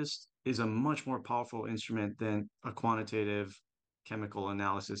scientist, is a much more powerful instrument than a quantitative chemical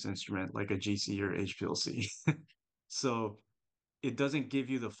analysis instrument like a GC or HPLC. So it doesn't give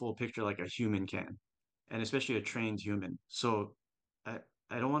you the full picture like a human can, and especially a trained human. So I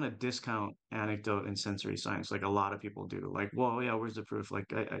I don't want to discount anecdote in sensory science like a lot of people do. Like, well, yeah, where's the proof? Like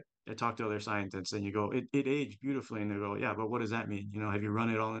I talk to other scientists and you go, it aged beautifully, and they go, yeah, but what does that mean? Have you run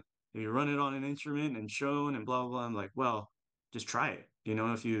it on an instrument and shown and blah blah blah. I'm like, well, just try it.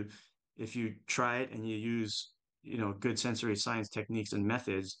 If you try it and you use good sensory science techniques and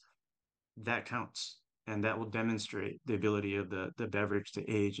methods, that counts, and that will demonstrate the ability of the beverage to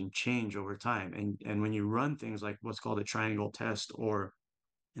age and change over time. And when you run things like what's called a triangle test or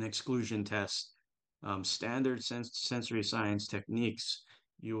and exclusion tests, standard sensory science techniques,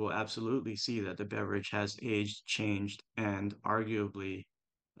 you will absolutely see that the beverage has aged, changed, and arguably,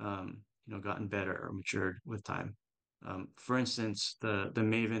 gotten better or matured with time. For instance, the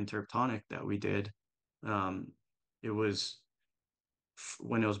Maven Terptonic that we did, um, it was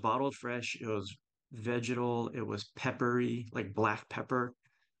when it was bottled fresh, it was vegetal, it was peppery, like black pepper,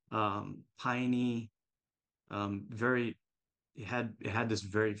 piney, very it had this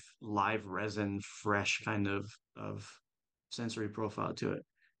very live resin, fresh kind of sensory profile to it.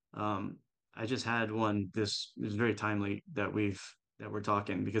 Um, I just had one. This is very timely that we're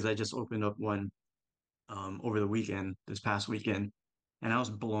talking because I just opened up one over the weekend, this past weekend, and I was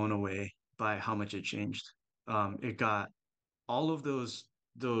blown away by how much it changed. It got all of those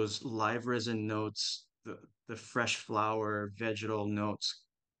live resin notes, the fresh flower, vegetal notes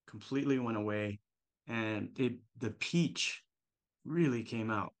completely went away, and the peach really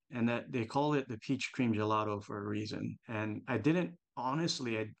came out. And that they call it the peach cream gelato for a reason. And I didn't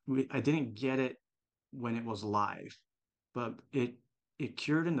honestly, I didn't get it when it was live, but it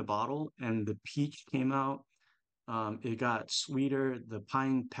cured in the bottle, and the peach came out. It got sweeter. The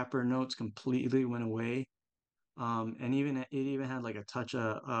pine pepper notes completely went away. And it even had like a touch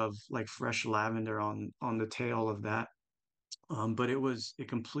of like fresh lavender on the tail of that. But it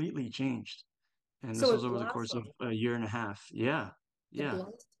completely changed. And this So was it over the course of blossomed. a year and a half. Yeah. It Yeah.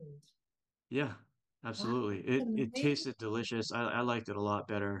 blossomed. Yeah. Wow, Absolutely. It amazing. tasted delicious. I liked it a lot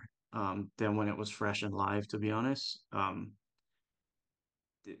better than when it was fresh and live, to be honest.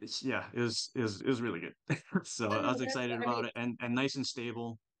 It was really good. So Oh, I no, was that's, excited I about mean, it, and nice and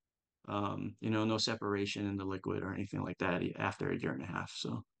stable. No separation in the liquid or anything like that after a year and a half.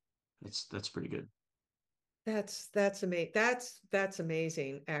 So that's pretty good. that's amazing. That's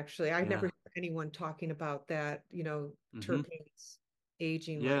amazing, actually. I've never Yeah. heard anyone talking about that, Hmm. terpenes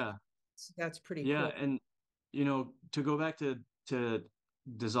aging like Yeah. that's pretty Yeah. cool. And to go back to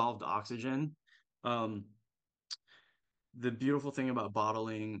dissolved oxygen, um, the beautiful thing about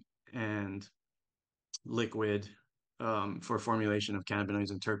bottling and liquid for formulation of cannabinoids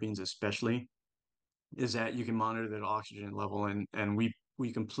and terpenes, especially, is that you can monitor the oxygen level, and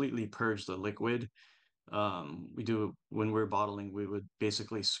we completely purge the liquid. We do when we're bottling, we would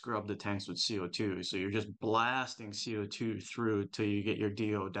basically scrub the tanks with CO2. So you're just blasting CO2 through till you get your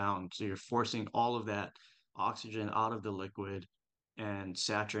DO down. So you're forcing all of that oxygen out of the liquid and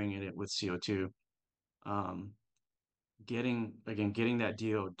saturating it with CO2. Um, getting that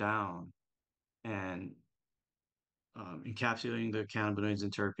DO down and encapsulating the cannabinoids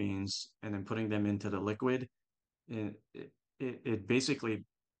and terpenes and then putting them into the liquid, and it basically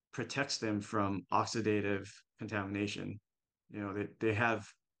protects them from oxidative contamination. They have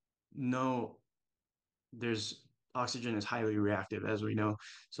no, there's oxygen is highly reactive, as we know,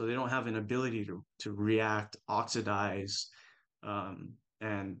 so they don't have an ability to react, oxidize,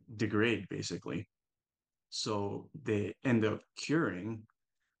 and degrade basically. So they end up curing,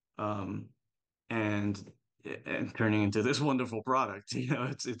 um, and and turning into this wonderful product.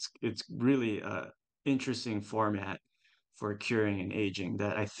 It's really a interesting format for curing and aging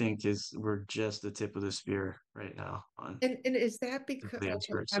that I think is we're just the tip of the spear right now on And is that because, the okay,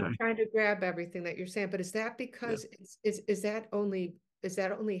 iceberg I'm side. trying to grab everything that you're saying, but is that Yeah. because is that only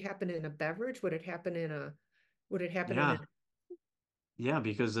happen in a beverage? Would it happen in Yeah. an, Yeah,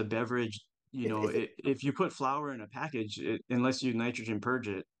 because the beverage, is it, if you put flour in a package, unless you nitrogen purge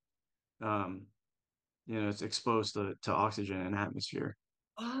it, um, it's exposed to oxygen and atmosphere.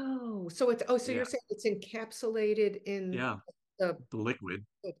 so Yeah. you're saying it's encapsulated in Yeah. the, The liquid.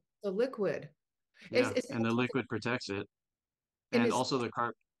 the liquid. Yeah. Is And that the liquid protects it. and And is also the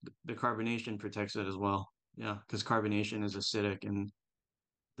carbonation protects it as well. Yeah, because carbonation is acidic and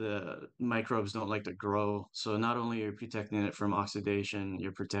the microbes don't like to grow. So not only are you protecting it from oxidation,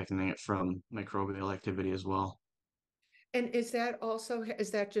 you're protecting it from microbial activity as well. And is that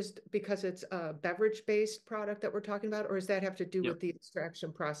just because it's a beverage-based product that we're talking about, or does that have to do Yep. with the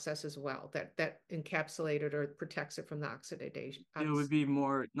extraction process as well, that encapsulated or protects it from the oxidation? It would be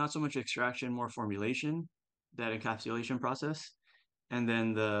more, not so much extraction, more formulation, that encapsulation process. And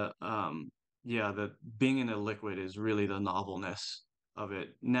then the being in a liquid is really the novelness of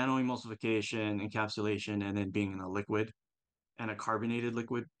it. Nanoemulsification, encapsulation, and then being in a liquid, and a carbonated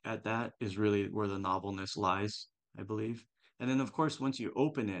liquid at that, is really where the novelness lies, I believe. And then, of course, once you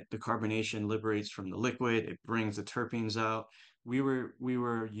open it, the carbonation liberates from the liquid. It brings the terpenes out. We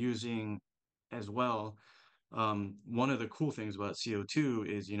were using as well. One of the cool things about CO2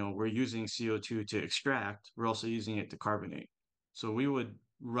 is, we're using CO2 to extract. We're also using it to carbonate. So we would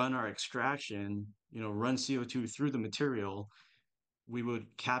run our extraction, run CO2 through the material, we would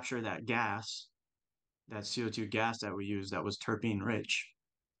capture that gas, that CO2 gas that we use that was terpene rich,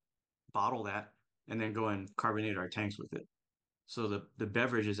 bottle that, and then go and carbonate our tanks with it. So the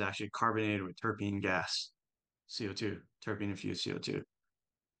beverage is actually carbonated with terpene gas, CO2, terpene infused CO2.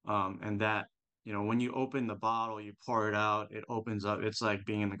 And that, when you open the bottle, you pour it out, it opens up. It's like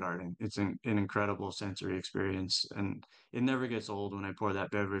being in the garden. It's an incredible sensory experience, and it never gets old when I pour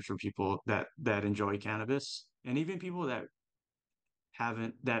that beverage for people that enjoy cannabis, and even people that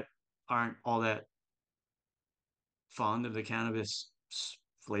aren't all that fond of the cannabis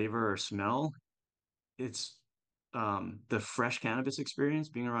flavor or smell. It's the fresh cannabis experience.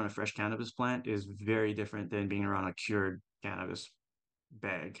 Being around a fresh cannabis plant is very different than being around a cured cannabis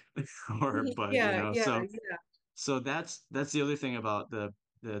bag or bud, Yeah, yeah, so yeah. that's the other thing about the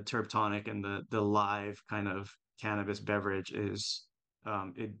terptonic and the live kind of cannabis beverage is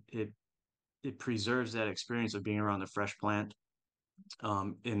it preserves that experience of being around the fresh plant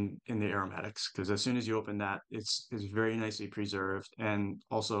in the aromatics, because as soon as you open that, it's very nicely preserved, and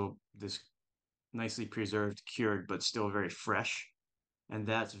also this nicely preserved, cured, but still very fresh. And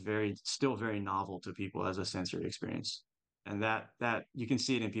that's still very novel to people as a sensory experience. And that you can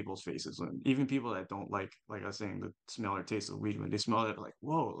see it in people's faces. And even people that don't like I was saying, the smell or taste of weed, when they smell it, like,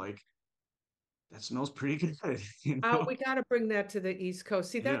 whoa, like that smells pretty good, you Oh, know? we got to bring that to the East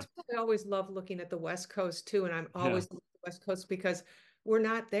Coast. See, Yeah, that's why I always love looking at the West Coast too, and I'm yeah, always looking at the West Coast because we're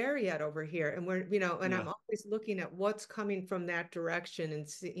not there yet over here, and and yeah, I'm always looking at what's coming from that direction and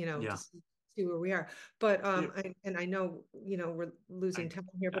see, to yeah. see where we are. But It, I know, we're losing I, time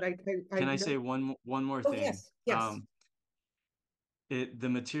here, I but I can I know. say one more Oh, thing? yes, yes. The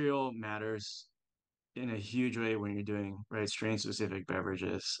material matters in a huge way when you're doing right strain specific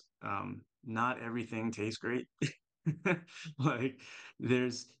beverages. Not everything tastes great. Like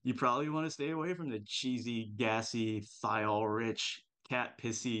you probably want to stay away from the cheesy, gassy, thiol rich, cat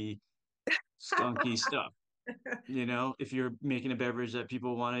pissy, skunky stuff. If you're making a beverage that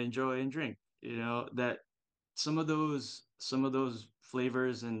people want to enjoy and drink, that some of those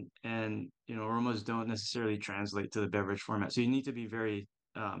flavors and aromas don't necessarily translate to the beverage format. So you need to be very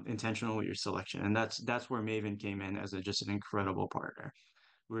intentional with your selection, and that's where Maven came in as just an incredible partner.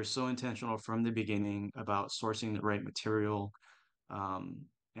 We were so intentional from the beginning about sourcing the right material, um,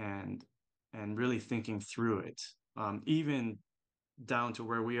 and really thinking through it, even down to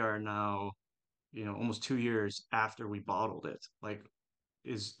where we are now. Almost 2 years after we bottled it, like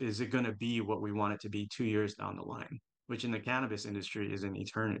is it going to be what we want it to be 2 years down the line, which in the cannabis industry is an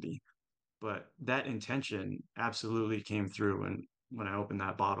eternity. But that intention absolutely came through when I opened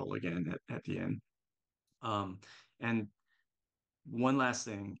that bottle again at the end. um, and one last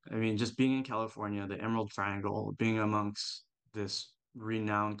thing, I mean, just being in California, the Emerald Triangle, being amongst this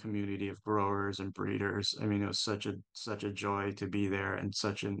renowned community of growers and breeders, I mean, it was such a joy to be there, and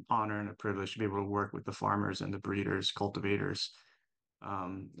such an honor and a privilege to be able to work with the farmers and the breeders, cultivators. I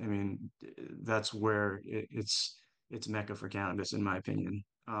mean, that's where it's mecca for cannabis, in my opinion.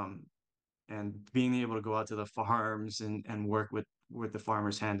 And being able to go out to the farms and work with the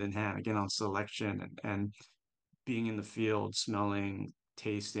farmers hand in hand, again, on selection and being in the field, smelling,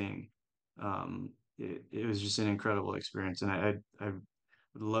 tasting, it was just an incredible experience, and I would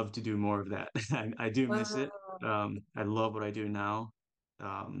love to do more of that. I do miss it. Wow. I love what I do now.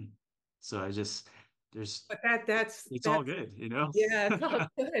 Um, so I just there's But that's it's all good. yeah, it's all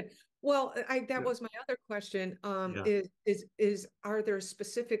good. Well, that Yeah. was my other question. Yeah. Is are there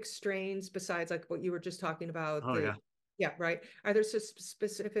specific strains besides like what you were just talking about? Oh yeah. Yeah, right. Are there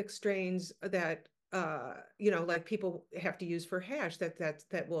specific strains that like people have to use for hash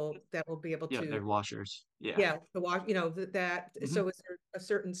that will be able Yeah, to, they're washers. Yeah. yeah, the wash, that. Hmm. So is there a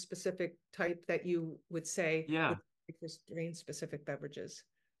certain specific type that you would say Yeah. would be for strain specific beverages?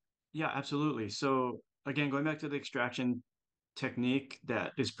 Yeah, absolutely. So again, going back to the extraction technique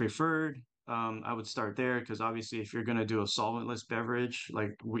that is preferred, I would start there, because obviously if you're going to do a solventless beverage,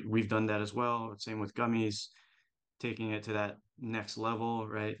 like we've done that as well, same with gummies, taking it to that next level,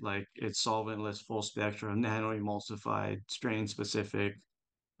 right? Like it's solventless, full spectrum, nano emulsified, strain specific,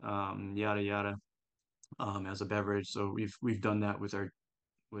 yada yada, as a beverage. So we've done that with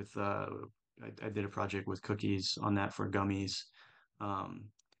I did a project with cookies on that for gummies. Um,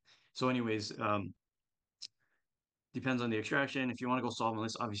 so anyways, depends on the extraction. If you want to go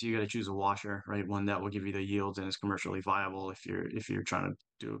solventless, obviously you got to choose a washer, right? One that will give you the yields and is commercially viable. If you're trying to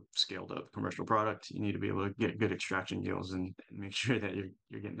do a scaled up commercial product, you need to be able to get good extraction yields and make sure that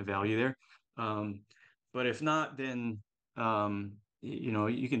you're getting the value there. But if not, then you know,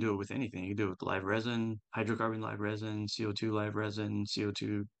 you can do it with anything. You can do it with live resin, hydrocarbon live resin, CO2 live resin,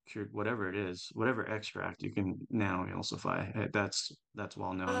 CO2 cured, whatever it is, whatever extract you can nano emulsify. That's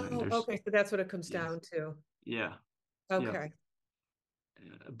well known. And Oh, there's okay. So that's what it comes yeah, down to. yeah, yeah. Okay.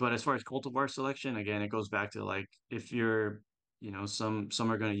 But as far as cultivar selection, again, it goes back to like if you're, you know, some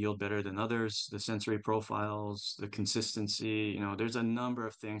are going to yield better than others, the sensory profiles, the consistency, you know, there's a number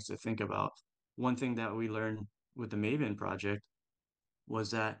of things to think about. One thing that we learned with the Maven project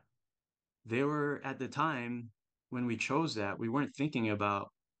was that they were at the time when we chose that, we weren't thinking about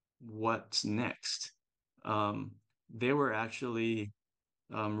what's next. Um, they were actually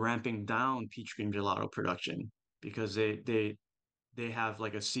ramping down peach cream gelato production because they have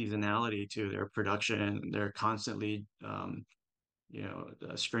like a seasonality to their production. They're constantly, you know,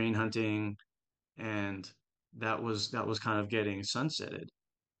 strain hunting, and that was kind of getting sunsetted.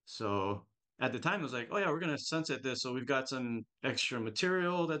 So at the time, it was like, oh yeah, we're gonna sunset this. So we've got some extra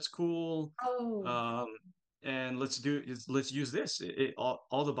material that's cool, Oh, um, and let's use this.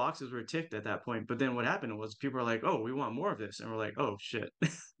 All the boxes were ticked at that point. But then what happened was people are like, oh, we want more of this, and we're like, oh shit.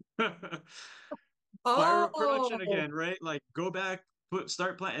 Fire up production oh, again, right? Like go back,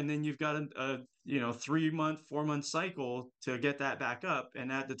 start plant, and then you've got a you know 3 month, 4 month cycle to get that back up.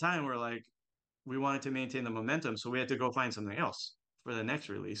 And at the time, we're like, we wanted to maintain the momentum, so we had to go find something else for the next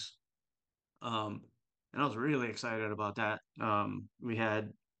release. Um, and I was really excited about that. We had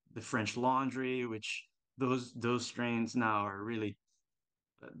the French Laundry, which those strains now are really.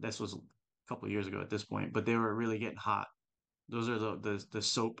 This was a couple of years ago at this point, but they were really getting hot. Those are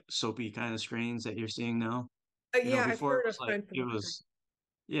the soapy kind of strains that you're seeing now. You know, yeah, I've before it heard was of like French it laundry. was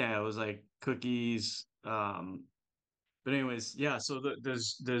yeah, it was like cookies. But anyways, yeah. So the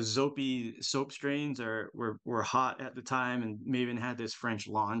Zopi soap strains were hot at the time, and Maven had this French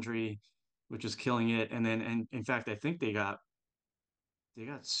Laundry, which was killing it. And then, and in fact, I think they got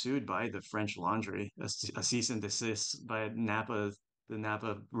sued by the French Laundry, a cease and desist by Napa, the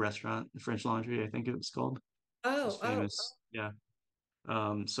Napa restaurant, the French Laundry, I think it was called. It's Oh, oh, famous, yeah.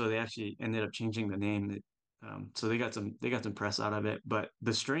 So they actually ended up changing the name. So they got some press out of it, but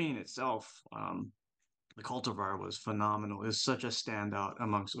the strain itself, the cultivar was phenomenal. It was such a standout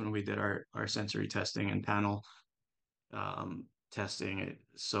amongst when we did our sensory testing and panel testing it.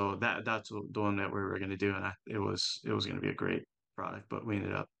 So that's the one that we were going to do, and it was going to be a great product, but we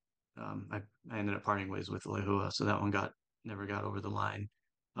ended up I ended up parting ways with Lehua, so that one never got over the line.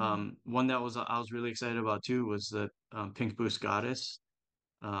 One that I was really excited about too was the Pink Boost Goddess.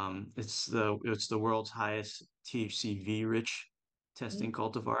 It's the world's highest THCV rich testing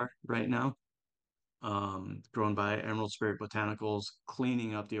cultivar right now. Grown by Emerald Spirit Botanicals,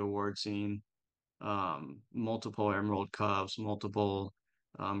 cleaning up the award scene. Multiple Emerald Cups, multiple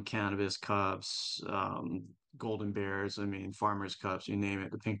Cannabis Cups, Golden Bears. I mean, Farmers Cups, you name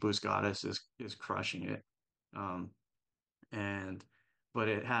it. The Pink Boost Goddess is crushing it. Um, and but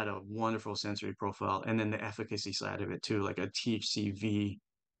it had a wonderful sensory profile, and then the efficacy side of it too, like a THCV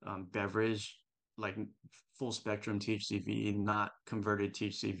beverage, like full spectrum THCV, not converted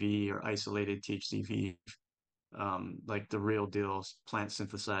THCV or isolated THCV. Like the real deal plant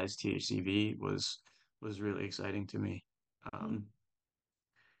synthesized THCV was really exciting to me. Um,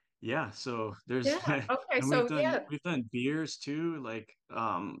 yeah, so there's yeah. Okay, and we've so done yeah. we've done beers too, like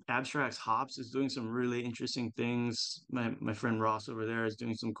Abstracts Hops is doing some really interesting things. My friend Ross over there is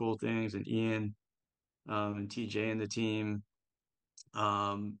doing some cool things, and Ian and TJ and the team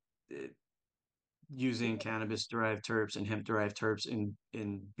um it- using cannabis derived terps and hemp derived terps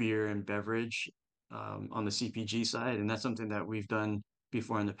in beer and beverage on the CPG side, and that's something that we've done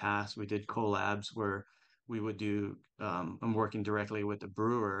before in the past. We did collabs where we would do I'm working directly with the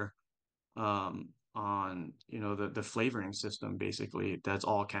brewer on the flavoring system basically that's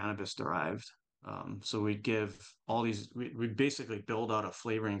all cannabis derived. So we'd give all these we'd basically build out a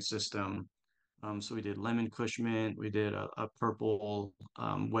flavoring system. So we did lemon kushmint, we did a purple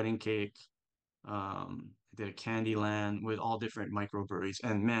wedding cake, I did a Candyland with all different microbreweries,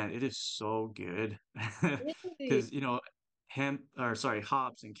 and man, it is so good Really? because hemp or sorry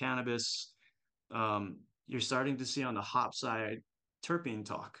hops and cannabis, you're starting to see on the hop side terpene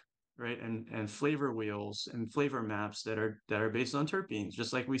talk, right? And flavor wheels and flavor maps that are based on terpenes,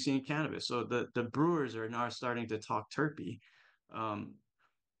 just like we see in cannabis. So the brewers are now starting to talk terpene um,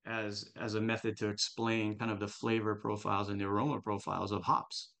 as a method to explain kind of the flavor profiles and the aroma profiles of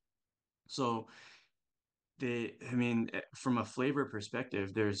hops. So I mean, from a flavor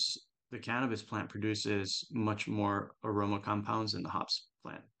perspective, the cannabis plant produces much more aroma compounds than the hops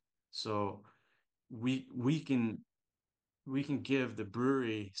plant. So we we can we can give the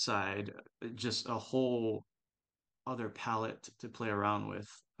brewery side just a whole other palate to play around with.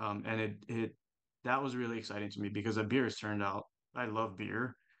 And it that was really exciting to me because the beers turned out, I love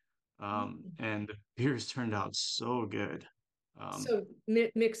beer. And the beers turned out so good. Um, So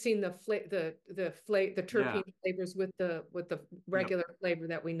mixing the yeah, terpene flavors with the yep, regular flavor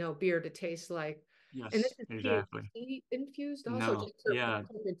that we know beer to taste like. And this yes, is exactly. THC infused also, No, just yeah,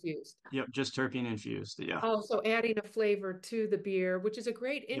 terp infused. yep, just terpene infused. Yeah, Oh, so adding a flavor to the beer, which is a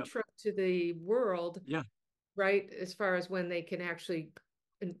great yep, intro to the world, yeah. right? As far as when they can actually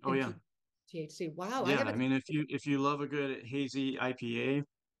Oh yeah. infuse THC. Wow, I Yeah, I haven't. mean, if you love a good hazy IPA,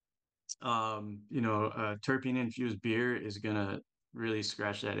 terpene infused beer is gonna really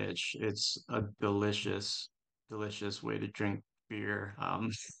scratch that itch. It's a delicious, delicious way to drink beer.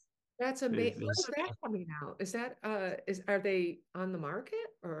 That's amazing. When is There's that coming out? Is that is are they on the market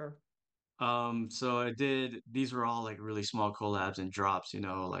or? so I did these were all like really small collabs and drops,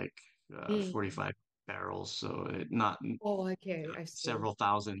 45 barrels, so not Oh, okay, I see. several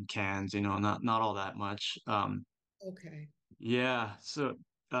thousand cans, not all that much. Okay. Yeah, so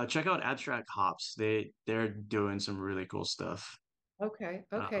check out Abstract Hops. They're doing some really cool stuff. Okay.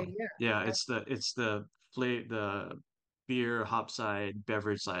 Okay. Yeah. Yeah, the beer hop side,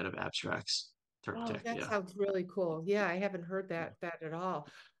 beverage side of Abstracts Terp Oh, Tech. that Yeah. sounds really cool. Yeah, I haven't heard Yeah. that at all.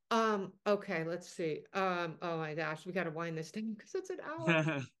 Okay, let's see. Oh my gosh, we got to wind this down because it's an hour.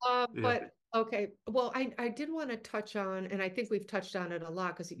 Yeah. But okay. Well, I did want to touch on, and I think we've touched on it a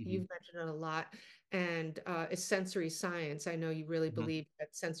lot because hmm you've mentioned it a lot, and it's sensory science. I know you really hmm believe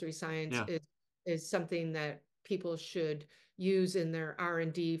that sensory science Yeah. is something that people should use in their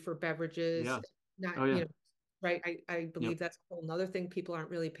R&D for beverages, Yeah. not, Oh yeah. right? I Yep. believe that's a whole nother thing people aren't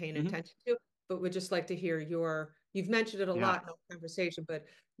really paying hmm attention to, but would just like to hear you've mentioned it a Yeah. lot in our conversation, but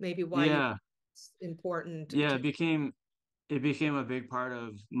maybe why you Yeah. think it's important Yeah. to. It became a big part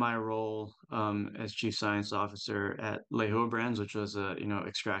of my role as chief science officer at Leho Brands, which was a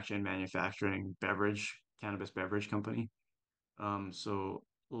extraction manufacturing cannabis beverage company. So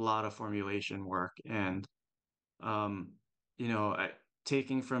a lot of formulation work and um,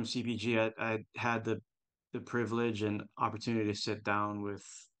 taking from CPG, I had the privilege and opportunity to sit down with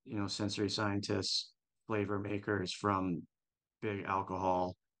sensory scientists, flavor makers from big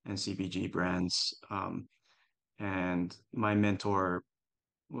alcohol and CPG brands. And my mentor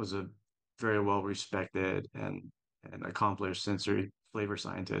was a very well respected and accomplished sensory flavor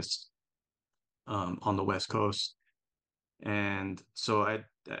scientist on the West Coast. And so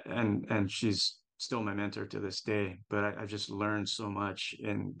and she's still my mentor to this day, but I just learned so much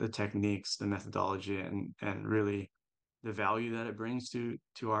in the techniques, the methodology, and really the value that it brings to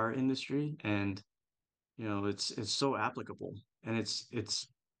our industry. And it's so applicable and it's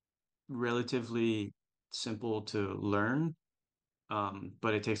relatively simple to learn,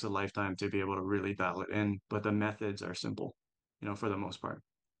 but it takes a lifetime to be able to really dial it in. But the methods are simple, for the most part.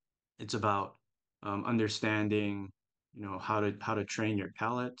 It's about understanding, how to train your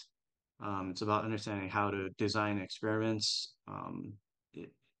palate. It's about understanding how to design experiments,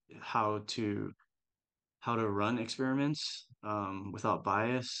 it, how to how to run experiments without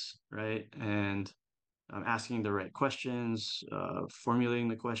bias, right? And asking the right questions, formulating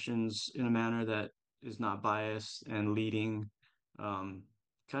the questions in a manner that is not biased, and leading. Um,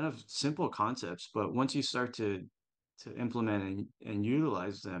 Kind of simple concepts, but once you start to implement and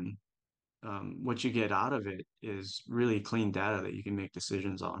utilize them, what you get out of it is really clean data that you can make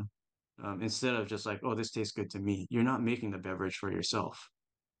decisions on. Instead of just like, oh, this tastes good to me. You're not making the beverage for yourself.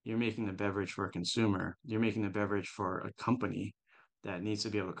 You're making the beverage for a consumer. You're making the beverage for a company that needs to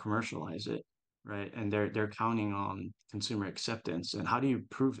be able to commercialize it, right? And they're counting on consumer acceptance. And how do you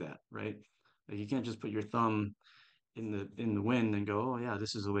prove that, right? Like you can't just put your thumb in the wind and go, oh yeah,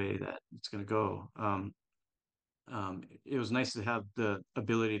 this is the way that it's going to go. It was nice to have the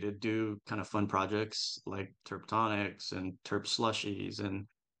ability to do kind of fun projects like terptonics and terp slushies and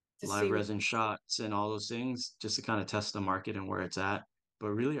To live see what. resin shots and all those things just to kind of test the market and where it's at. But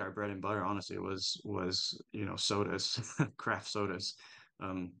really our bread and butter, honestly, was sodas, craft sodas.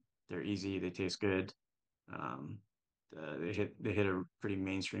 Um, they're easy, they taste good. Um, they hit a pretty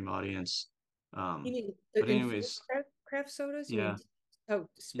mainstream audience. You mean But infused anyways, craft sodas? You yeah, mean yeah,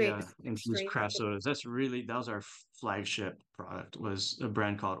 specific infused strains craft of sodas. That was our flagship product. Was a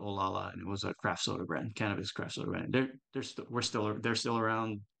brand called Olala, and it was a craft soda brand, cannabis craft soda brand. They're still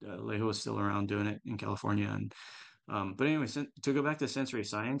around. Lejo is still around doing it in California. And but anyway, to go back to sensory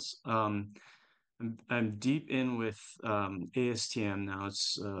science, I'm deep in with ASTM now.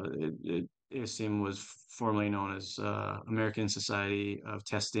 ASTM was formerly known as American Society of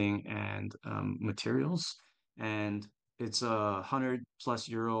Testing and Materials, and it's a 100 plus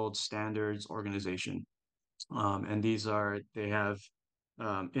year old standards organization. And they have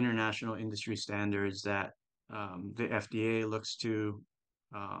international industry standards that the FDA looks to,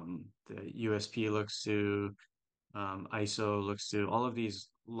 the USP looks to, ISO looks to. All of these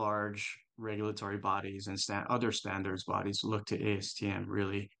large regulatory bodies and other standards bodies look to ASTM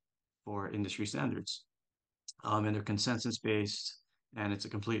really for industry standards. And they're consensus based, and it's a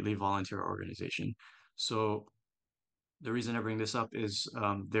completely volunteer organization. So the reason I bring this up is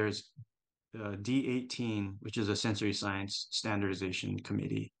there's D18, which is a sensory science standardization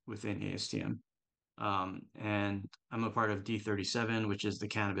committee within ASTM. And I'm a part of D37, which is the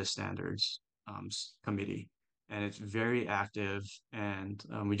cannabis standards committee. And it's very active. And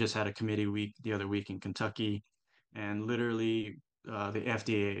we just had a committee week the other week in Kentucky. And literally, the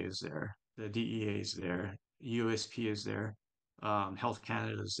FDA is there, the DEA is there, USP is there, Health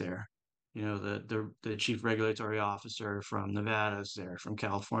Canada is there. You know, the chief regulatory officer from Nevada is there, from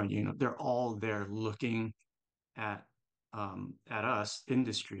California. You know, they're all there looking at at us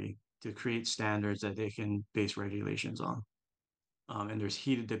industry to create standards that they can base regulations on. And there's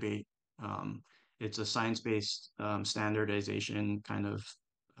heated debate. Um, it's a science-based standardization kind of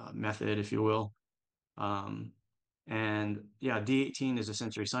method, if you will. Um, and yeah, D18 is a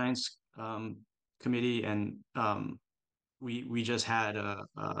sensory science committee, and we just had a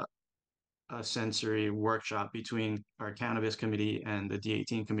sensory workshop between our cannabis committee and the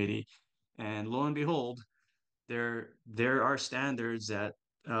D18 committee, and lo and behold, there are standards that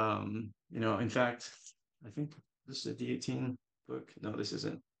in fact, I think this is a D18 book. No, this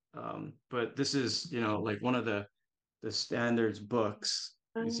isn't. But this is, like one of the standards books.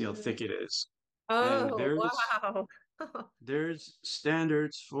 You can see how thick it is. And Oh, wow. there's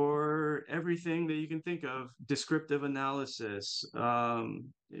standards for everything that you can think of, descriptive analysis, uh,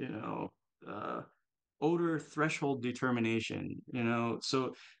 odor threshold determination,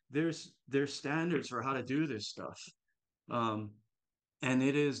 so there's standards for how to do this stuff. um, and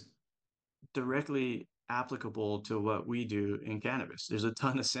it is directly applicable to what we do in cannabis. There's a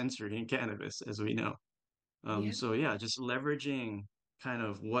ton of sensory in cannabis, as we know. Yeah. So yeah, just leveraging kind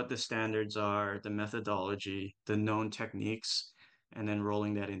of what the standards are, the methodology, the known techniques, and then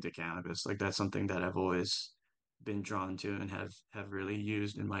rolling that into cannabis. Like that's something that I've always been drawn to and have really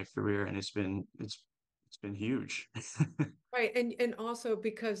used in my career, and it's been huge. Right. And also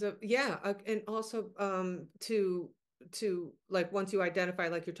because of, yeah, and also to like once you identify,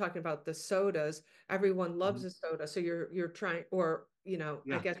 like you're talking about the sodas, everyone loves Mhm. a soda. So you're trying, or I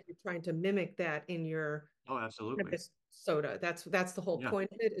Yeah. guess you're trying to mimic that in your Oh, absolutely. cannabis soda. That's the whole Yeah.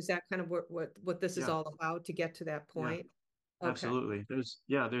 point of it. Is that kind of what this is Yeah. all about to get to that Yeah. point? Okay. Absolutely.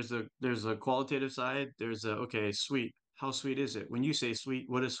 There's a qualitative side. There's a okay, sweet. How sweet is it? When you say sweet,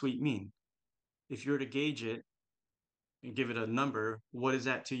 what does sweet mean? If you're to gauge it and give it a number, what is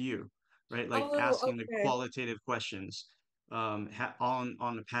that to you? Right? Like Oh, asking the okay. qualitative questions on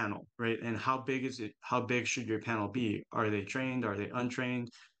the panel, right? And how big is it? How big should your panel be? Are they trained? Are they untrained?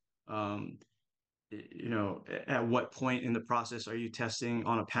 Um, at what point in the process are you testing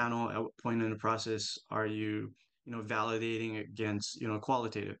on a panel? At what point in the process are you, validating against,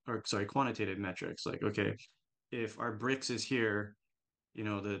 quantitative metrics? Like, okay, if our Brix is here,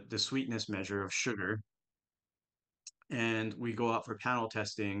 the sweetness measure of sugar, and we go out for panel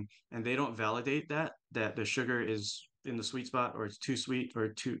testing and they don't validate that the sugar is in the sweet spot, or it's too sweet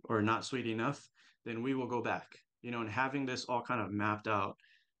or not sweet enough, then we will go back, and having this all kind of mapped out,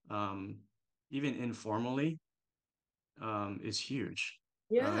 um, even informally, is huge.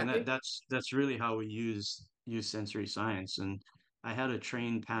 Yeah. And that's really how we use sensory science. And I had a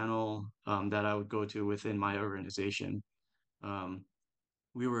trained panel that I would go to within my organization. Um,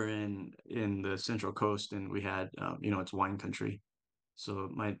 we were in the Central Coast, and we had it's wine country. So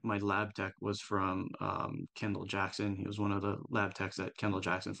my lab tech was from Kendall Jackson. He was one of the lab techs at Kendall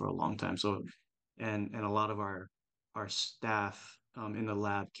Jackson for a long time. So and a lot of our staff in the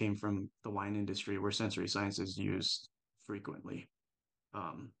lab came from the wine industry, where sensory science is used frequently.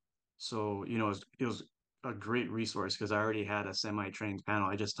 Um, so it was a great resource because I already had a semi-trained panel.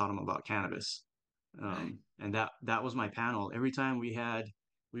 I just taught them about cannabis, Right. and that was my panel. Every time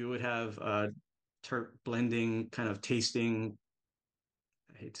we would have terp blending kind of tasting.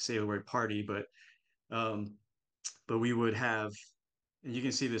 I hate to say the word party, um, but we would have, and you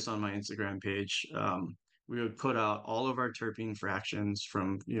can see this on my Instagram page. We would put out all of our terpene fractions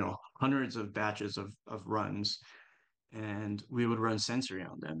from hundreds of batches of runs, and we would run sensory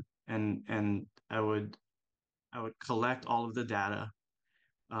on them, and I would collect all of the data,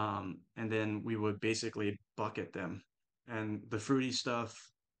 and then we would basically bucket them, and the fruity stuff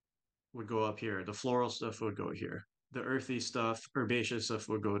would go up here, the floral stuff would go here, the earthy stuff, herbaceous stuff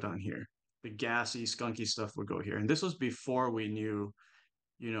would go down here. the gassy, skunky stuff would go here. And this was before we knew,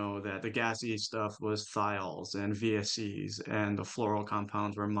 that the gassy stuff was thiols and VSCs, and the floral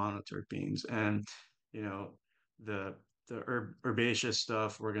compounds were monoterpenes, and you know the herbaceous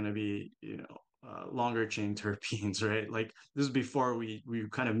stuff were going to be longer chain terpenes, right? Like this is before we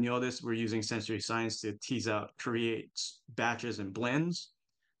kind of knew this. We're using sensory science to tease out, create batches and blends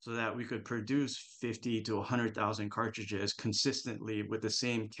so that we could produce 50 to 100,000 cartridges consistently with the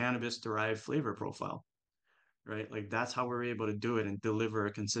same cannabis derived flavor profile, right? Like that's how we're able to do it and deliver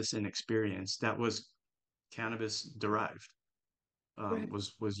a consistent experience that was cannabis derived. Right.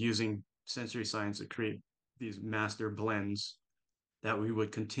 Was using sensory science to create these master blends that we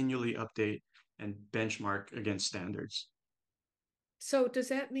would continually update and benchmark against standards. So does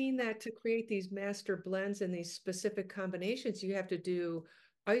that mean that to create these master blends and these specific combinations, you have to do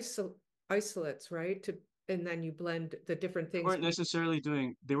isol isolates, right? And then you blend the different They things. weren't necessarily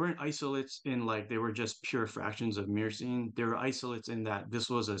doing, they weren't isolates in like they were just pure fractions of myrcene. They were isolates in that this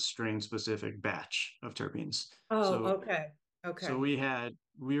was a strain specific batch of terpenes. Oh, So okay. so Okay.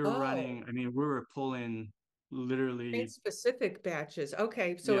 we were Oh, running, I mean, we were pulling strain literally, specific batches.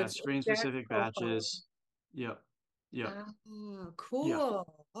 Okay. So yeah, it's strain that specific profile. batches. Yep. Yep. Ah, Yeah. cool.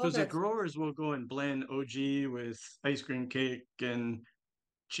 Oh, Because the that's growers will go and blend OG with ice cream cake and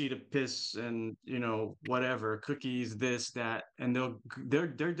cheetah piss and whatever cookies, this, that, and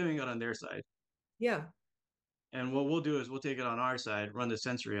they're doing it on their side. yeah. And what we'll do is we'll take it on our side, run the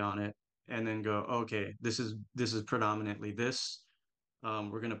sensory on it, and then go, okay, this is predominantly this.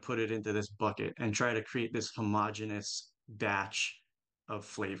 We're going to put it into this bucket and try to create this homogeneous batch of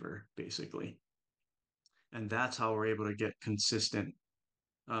flavor, basically. And that's how we're able to get consistent.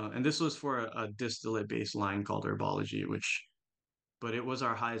 And this was for a distillate-based line called herbology, but it was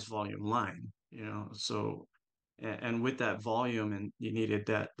our highest volume line, So, and with that volume, and you needed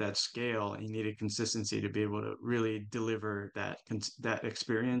that scale, and you needed consistency to be able to really deliver that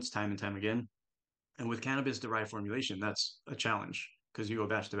experience time and time again. And with cannabis derived formulation, that's a challenge because you go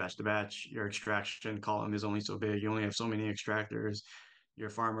batch to batch to batch. Your extraction column is only so big. You only have so many extractors. Your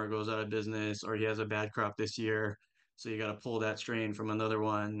farmer goes out of business or he has a bad crop this year. So you got to pull that strain from another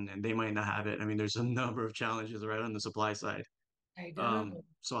one and they might not have it. I mean, there's a number of challenges right on the supply side. I know.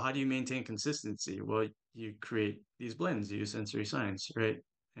 So how do you maintain consistency? Well, you create these blends, you use sensory science, right?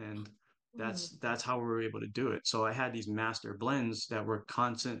 And Oh, that's how we're able to do it. So I had these master blends that were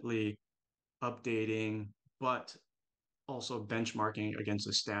constantly updating, but also benchmarking against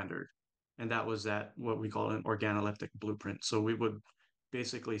a standard. And that was that what we call an organoleptic blueprint. So we would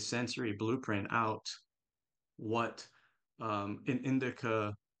basically sensory blueprint out what an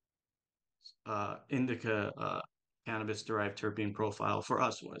indica cannabis derived terpene profile for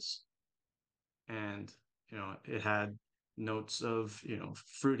us was. And it had notes of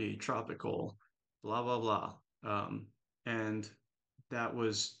fruity, tropical, blah blah blah. And that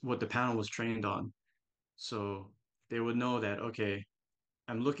was what the panel was trained on. So they would know that, okay,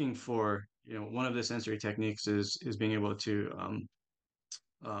 I'm looking for, one of the sensory techniques is being able to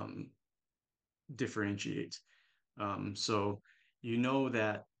um, differentiate. So you know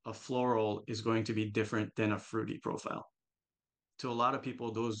that a floral is going to be different than a fruity profile. To a lot of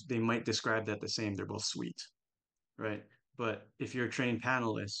people, those they might describe that the same. They're both sweet, right? But if you're a trained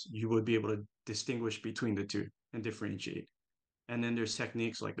panelist, you would be able to distinguish between the two and differentiate. And then there's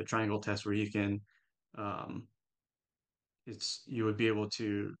techniques like the triangle test where um, you would be able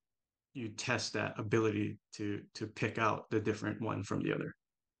to you test that ability to pick out the different one from the other.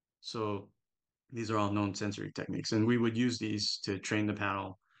 So these are all known sensory techniques, and we would use these to train the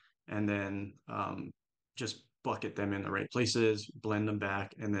panel, and then just bucket them in the right places, blend them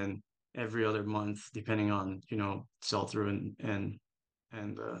back, and then every other month, depending on sell through and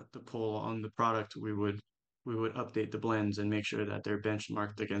the pull on the product, we would update the blends and make sure that they're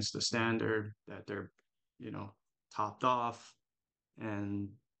benchmarked against the standard, that they're you know topped off, and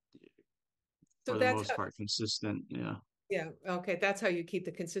so for the that's most how, part consistent. Yeah. yeah, okay, that's how you keep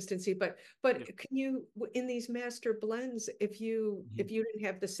the consistency. But Yep. can you in these master blends, if you Mhm. if you didn't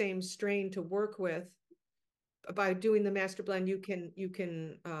have the same strain to work with, by doing the master blend, you can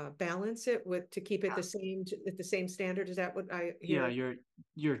balance it with to keep it the same at the same standard. Is that what I Yeah, hear?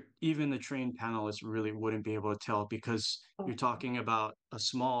 you're even the trained panelists really wouldn't be able to tell because you're Oh, talking about a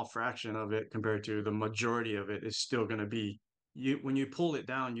small fraction of it compared to the majority of it is still going to be you when you pull it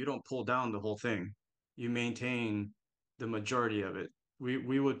down, you don't pull down the whole thing. You maintain the majority of it.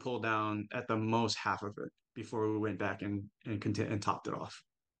 We would pull down at the most half of it before we went back and topped it off.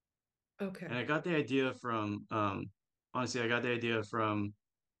 And okay. I got the idea from honestly, I got the idea from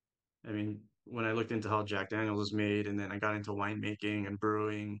I mean, when I looked into how Jack Daniels was made, and then I got into winemaking and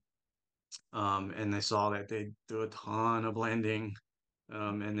brewing, And I saw that they do a ton of blending,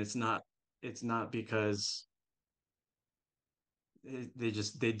 and it's not because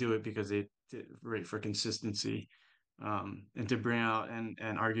they do it because right for consistency, and to bring out and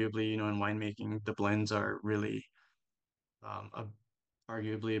arguably, in winemaking, the blends are really a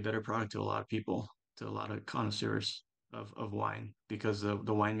arguably a better product to a lot of people, to a lot of connoisseurs of wine, because the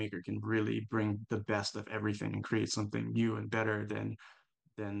winemaker can really bring the best of everything and create something new and better than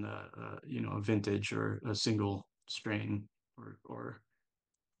a vintage or a single strain or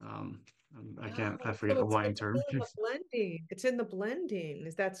um I Oh, forget so the it's wine term. all in the blending. It's in the blending.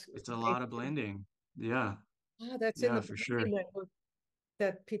 Is that's It's a they lot of blending. Yeah, that's in yeah, the for sure. blending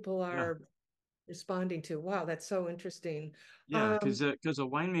that people Yeah, are responding to. Wow, that's so interesting. yeah, Um, because a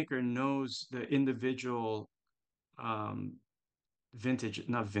winemaker knows the individual um vintage,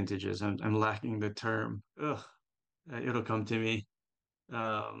 not vintages. I'm lacking the term. Ugh, it'll come to me.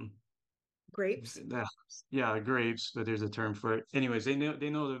 Um, Grapes. yeah, yeah, grapes, but there's a term for it. Anyways, they know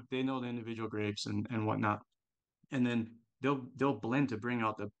the individual grapes and whatnot, and then they'll blend to bring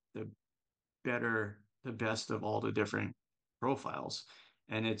out the best of all the different profiles.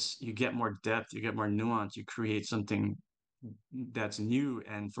 And you get more depth, you get more nuance, you create something that's new,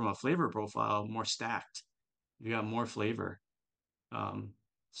 and from a flavor profile, more stacked. You got more flavor. Um,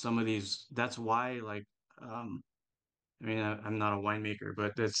 some of these, that's why, like, I mean, I'm not a winemaker,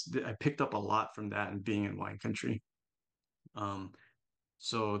 but I picked up a lot from that and being in wine country. Um,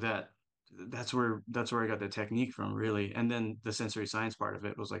 so that's where I got the technique from, really. And then the sensory science part of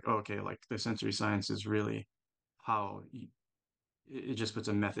it was like, oh, okay, like the sensory science is really how it just puts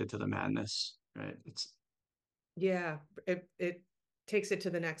a method to the madness, right? Yeah, it takes it to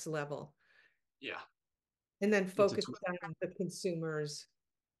the next level, Yeah, and then it's a focuses on the consumers,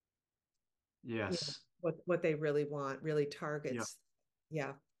 yes, what they really want, really yeah, targets.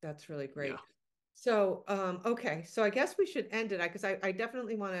 Yeah, that's really yeah, great. So, okay, so I guess we should end it because I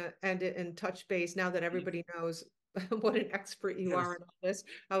definitely want to end it and touch base now that everybody knows what an expert you yeah. are in all this.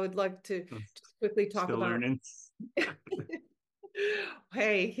 I would like to just quickly talk Still about, learning.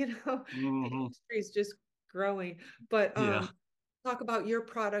 hey, the Hmm. industry is just growing, but Yeah. talk about your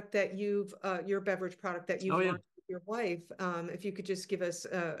product that your beverage product that Oh you've yeah, launched with your wife. If you could just give us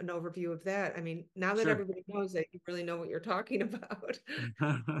an overview of that. I mean, now that sure. everybody knows it, you really know what you're talking about.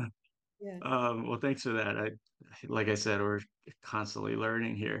 Yeah. Well, thanks for that. Like I said, we're constantly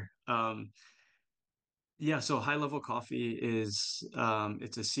learning here. Yeah, so high level coffee is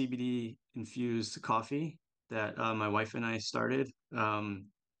it's a CBD infused coffee that my wife and I started.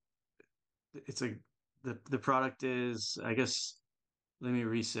 It's a the product is, I guess, let me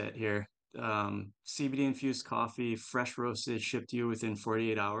reset here. CBD infused coffee, fresh roasted, shipped to you within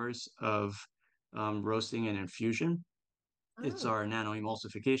 48 hours of roasting and infusion. It's Oh, our nano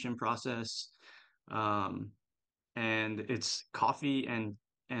emulsification process. Um, and it's coffee and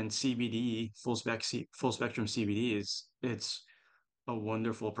CBD, full spectrum CBD it's a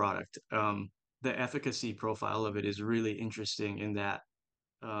wonderful product. The efficacy profile of it is really interesting in that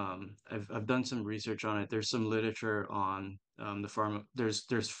I've done some research on it. There's some literature on the pharma. There's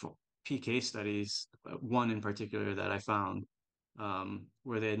PK studies, one in particular that I found,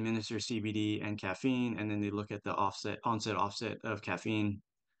 where they administer CBD and caffeine, and then they look at the onset offset of caffeine,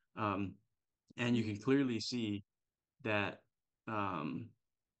 um, and you can clearly see that um,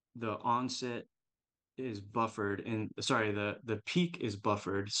 the onset is buffered in sorry the peak is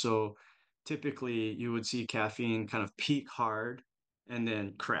buffered. So typically you would see caffeine kind of peak hard and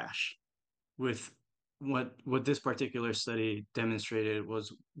then crash. With what this particular study demonstrated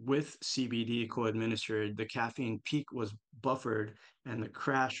was, with CBD co-administered, the caffeine peak was buffered and the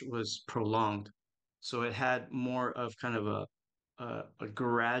crash was prolonged. So it had more of kind of a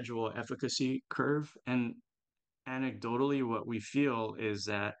gradual efficacy curve. And anecdotally, what we feel is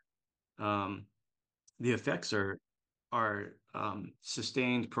that um, the effects are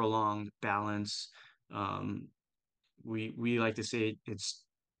sustained, prolonged, balance. Um, we like to say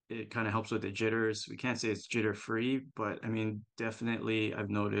it kind of helps with the jitters. We can't say it's jitter free, but I mean, definitely I've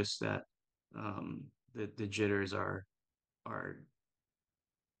noticed that the jitters are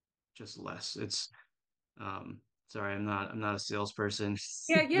just less. It's sorry, I'm not a salesperson.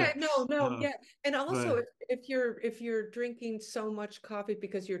 yeah, yeah, no, no, uh, yeah. And but also if you're drinking so much coffee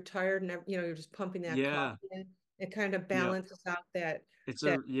because you're tired and you're just pumping that yeah, coffee in, it kind of yeah, balances out that it's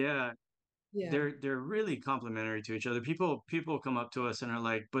that a yeah. yeah. They're really complementary to each other. People come up to us and are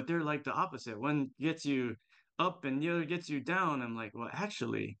like, but they're like the opposite. One gets you up and the other gets you down. I'm like, well,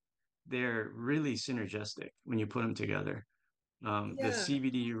 actually, they're really synergistic when you put them together. The Yeah.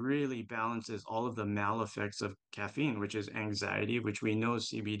 CBD really balances all of the maleffects of caffeine, which is anxiety, which we know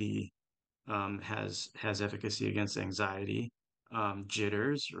CBD. has efficacy against anxiety,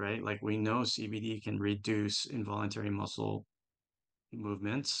 jitters, right? Like we know CBD can reduce involuntary muscle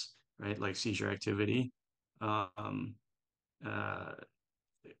movements, right? Like seizure activity, um, uh,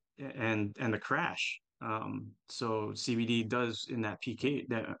 and the crash. So CBD does in that PK,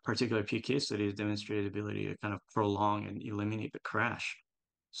 that particular PK study, has demonstrated ability to kind of prolong and eliminate the crash.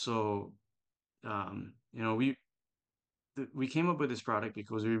 So we came up with this product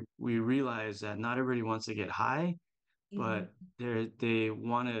because we realized that not everybody wants to get high, Mhm. but they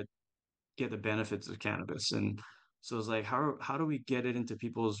want to get the benefits of cannabis. And so it's like, how do we get it into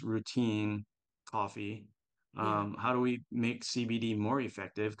people's routine coffee? Yeah. How do we make CBD more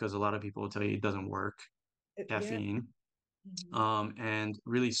effective? Because a lot of people will tell you it doesn't work, Yeah. caffeine. Mhm. And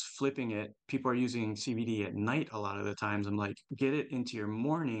really flipping it. People are using CBD at night a lot of the times. I'm like, get it into your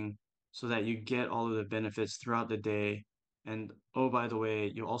morning so that you get all of the benefits throughout the day. And oh, by the way,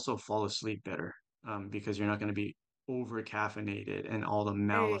 you also fall asleep better because you're not going to be over caffeinated and all the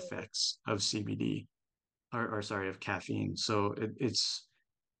mal Hey. effects of CBD or sorry, of caffeine. So it's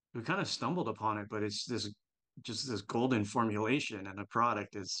we kind of stumbled upon it, but it's this just this golden formulation, and the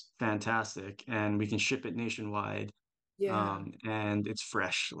product is fantastic, and we can ship it nationwide, Yeah. and it's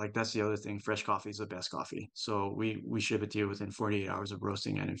fresh. Like that's the other thing. Fresh coffee is the best coffee. So we ship it to you within 48 hours of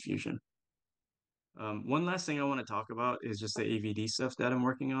roasting and infusion. One last thing I want to talk about is just the AVD stuff that I'm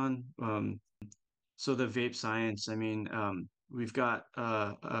working on. So the vape science, I mean, we've got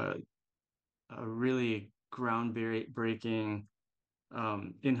a really groundbreaking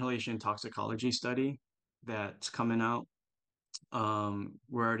inhalation toxicology study that's coming out.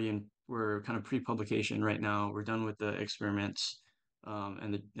 We're kind of pre-publication right now. We're done with the experiments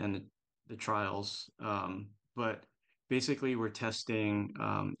and the trials. But basically we're testing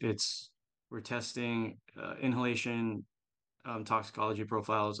inhalation toxicology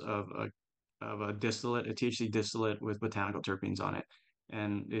profiles of a distillate, a THC distillate with botanical terpenes on it.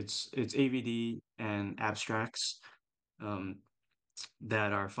 And it's AVD and abstracts. Um,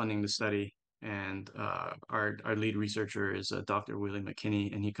 that are funding the study. And our lead researcher is Dr. Willie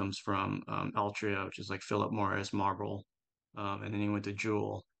McKinney, and he comes from Altria, which is like Philip Morris, Marlboro, and then he went to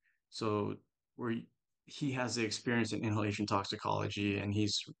Juul. So where he has the experience in inhalation toxicology, and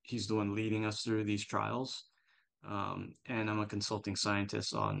he's the one leading us through these trials. And I'm a consulting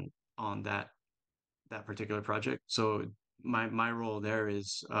scientist on that particular project. So my role there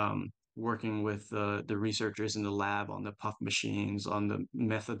is working with the researchers in the lab on the puff machines, on the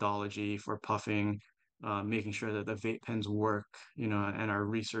methodology for puffing, making sure that the vape pens work, and are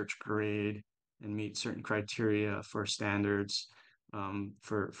research grade and meet certain criteria for standards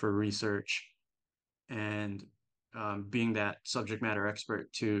for research, and being that subject matter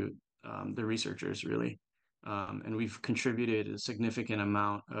expert to the researchers really. And we've contributed a significant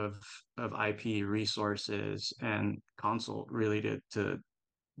amount of IP resources and consult really to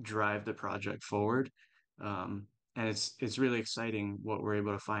drive the project forward. And it's really exciting what we're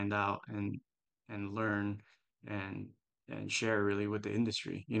able to find out and learn and and share really with the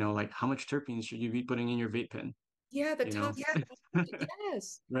industry. Like how much terpenes should you be putting in your vape pen? Yeah, the You know, toxicology.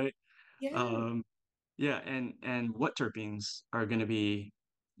 Yes. right? Yeah. Um, yeah, and what terpenes are going to be,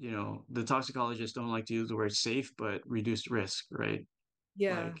 the toxicologists don't like to use the word safe, but reduced risk, right?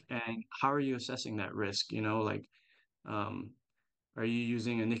 Yeah. Like, and how are you assessing that risk? Like, um, are you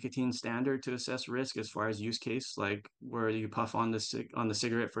using a nicotine standard to assess risk as far as use case, like where you puff on the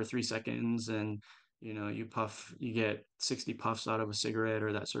cigarette for 3 seconds and you get 60 puffs out of a cigarette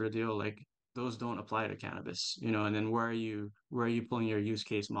or that sort of deal? Like those don't apply to cannabis, and then where are you pulling your use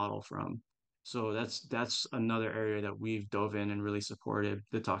case model from? So that's another area that we've dove in and really supported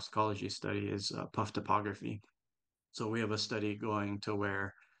the toxicology study is puff topography. So we have a study going to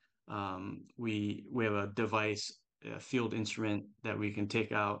where we have a device, a field instrument that we can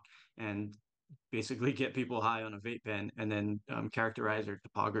take out and basically get people high on a vape pen and then characterize their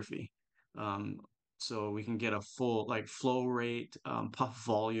topography. Um, so we can get a full like flow rate, puff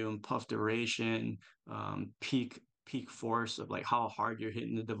volume, puff duration, peak force of like how hard you're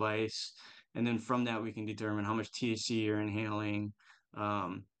hitting the device, and then from that we can determine how much THC you're inhaling.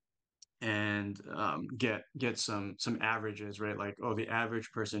 And get some averages, right? Like, oh, the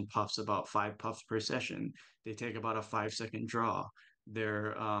average person puffs about 5 puffs per session. They take about a 5-second draw.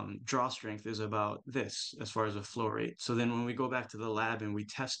 Their draw strength is about this as far as a flow rate. So then when we go back to the lab and we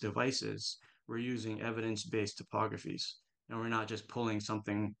test devices, we're using evidence-based topographies, and we're not just pulling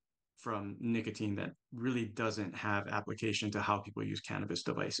something from nicotine that really doesn't have application to how people use cannabis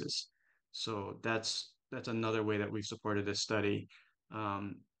devices. So that's another way that we've supported this study.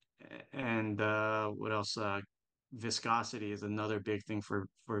 Um, and what else? viscosity is another big thing for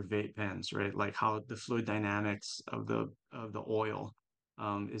vape pens, right? Like how the fluid dynamics of the oil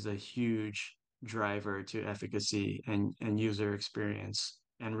is a huge driver to efficacy and user experience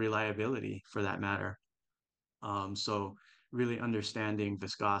and reliability for that matter. So really understanding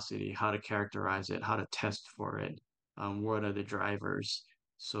viscosity, how to characterize it, how to test for it, what are the drivers.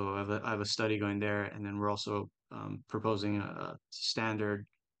 So I have a study going there, and then we're also proposing a standard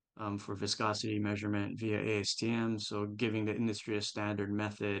for viscosity measurement via ASTM. So giving the industry a standard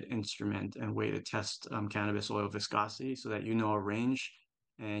method, instrument, and way to test cannabis oil viscosity so that you know a range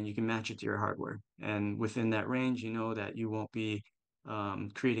and you can match it to your hardware. And within that range, you know that you won't be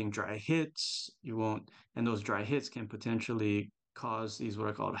creating dry hits. You won't, and those dry hits can potentially cause these what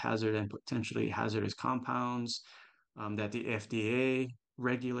are called hazard and potentially hazardous compounds that the FDA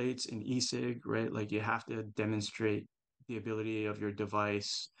regulates in e-cig, right? Like you have to demonstrate the ability of your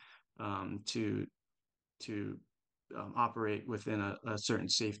device to operate within a certain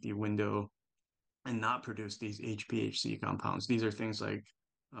safety window and not produce these HPHC compounds. These are things like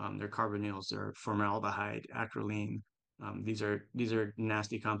they're carbonyls, they're formaldehyde, acrolein. These are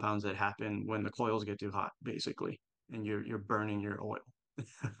nasty compounds that happen when the coils get too hot, basically, and you're burning your oil.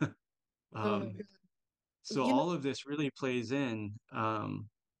 Oh my um, God. so You know, all of this really plays in,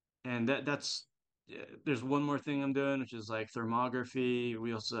 and that's there's one more thing I'm doing, which is like thermography.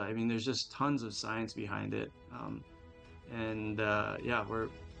 We also, I mean, there's just tons of science behind it, and yeah,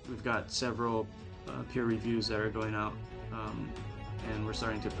 we've got several peer reviews that are going out, and we're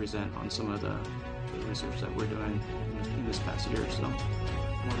starting to present on some of the research that we're doing in this past year. So, more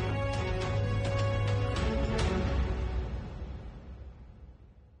to come.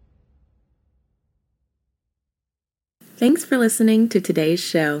 Thanks for listening to today's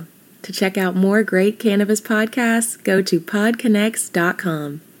show. To check out more great cannabis podcasts, go to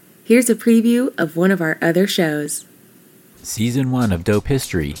podconnects.com. Here's a preview of one of our other shows. Season 1 of Dope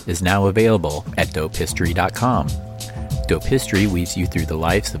History is now available at dopehistory.com. Dope History weaves you through the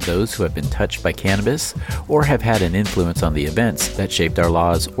lives of those who have been touched by cannabis or have had an influence on the events that shaped our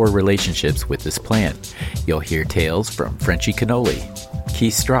laws or relationships with this plant. You'll hear tales from Frenchie Cannoli,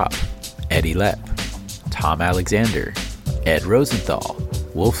 Keith Strop, Eddie Lepp, Tom Alexander, Ed Rosenthal,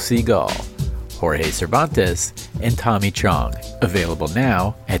 Wolf Seagal, Jorge Cervantes, and Tommy Chong. Available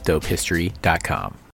now at dopehistory.com.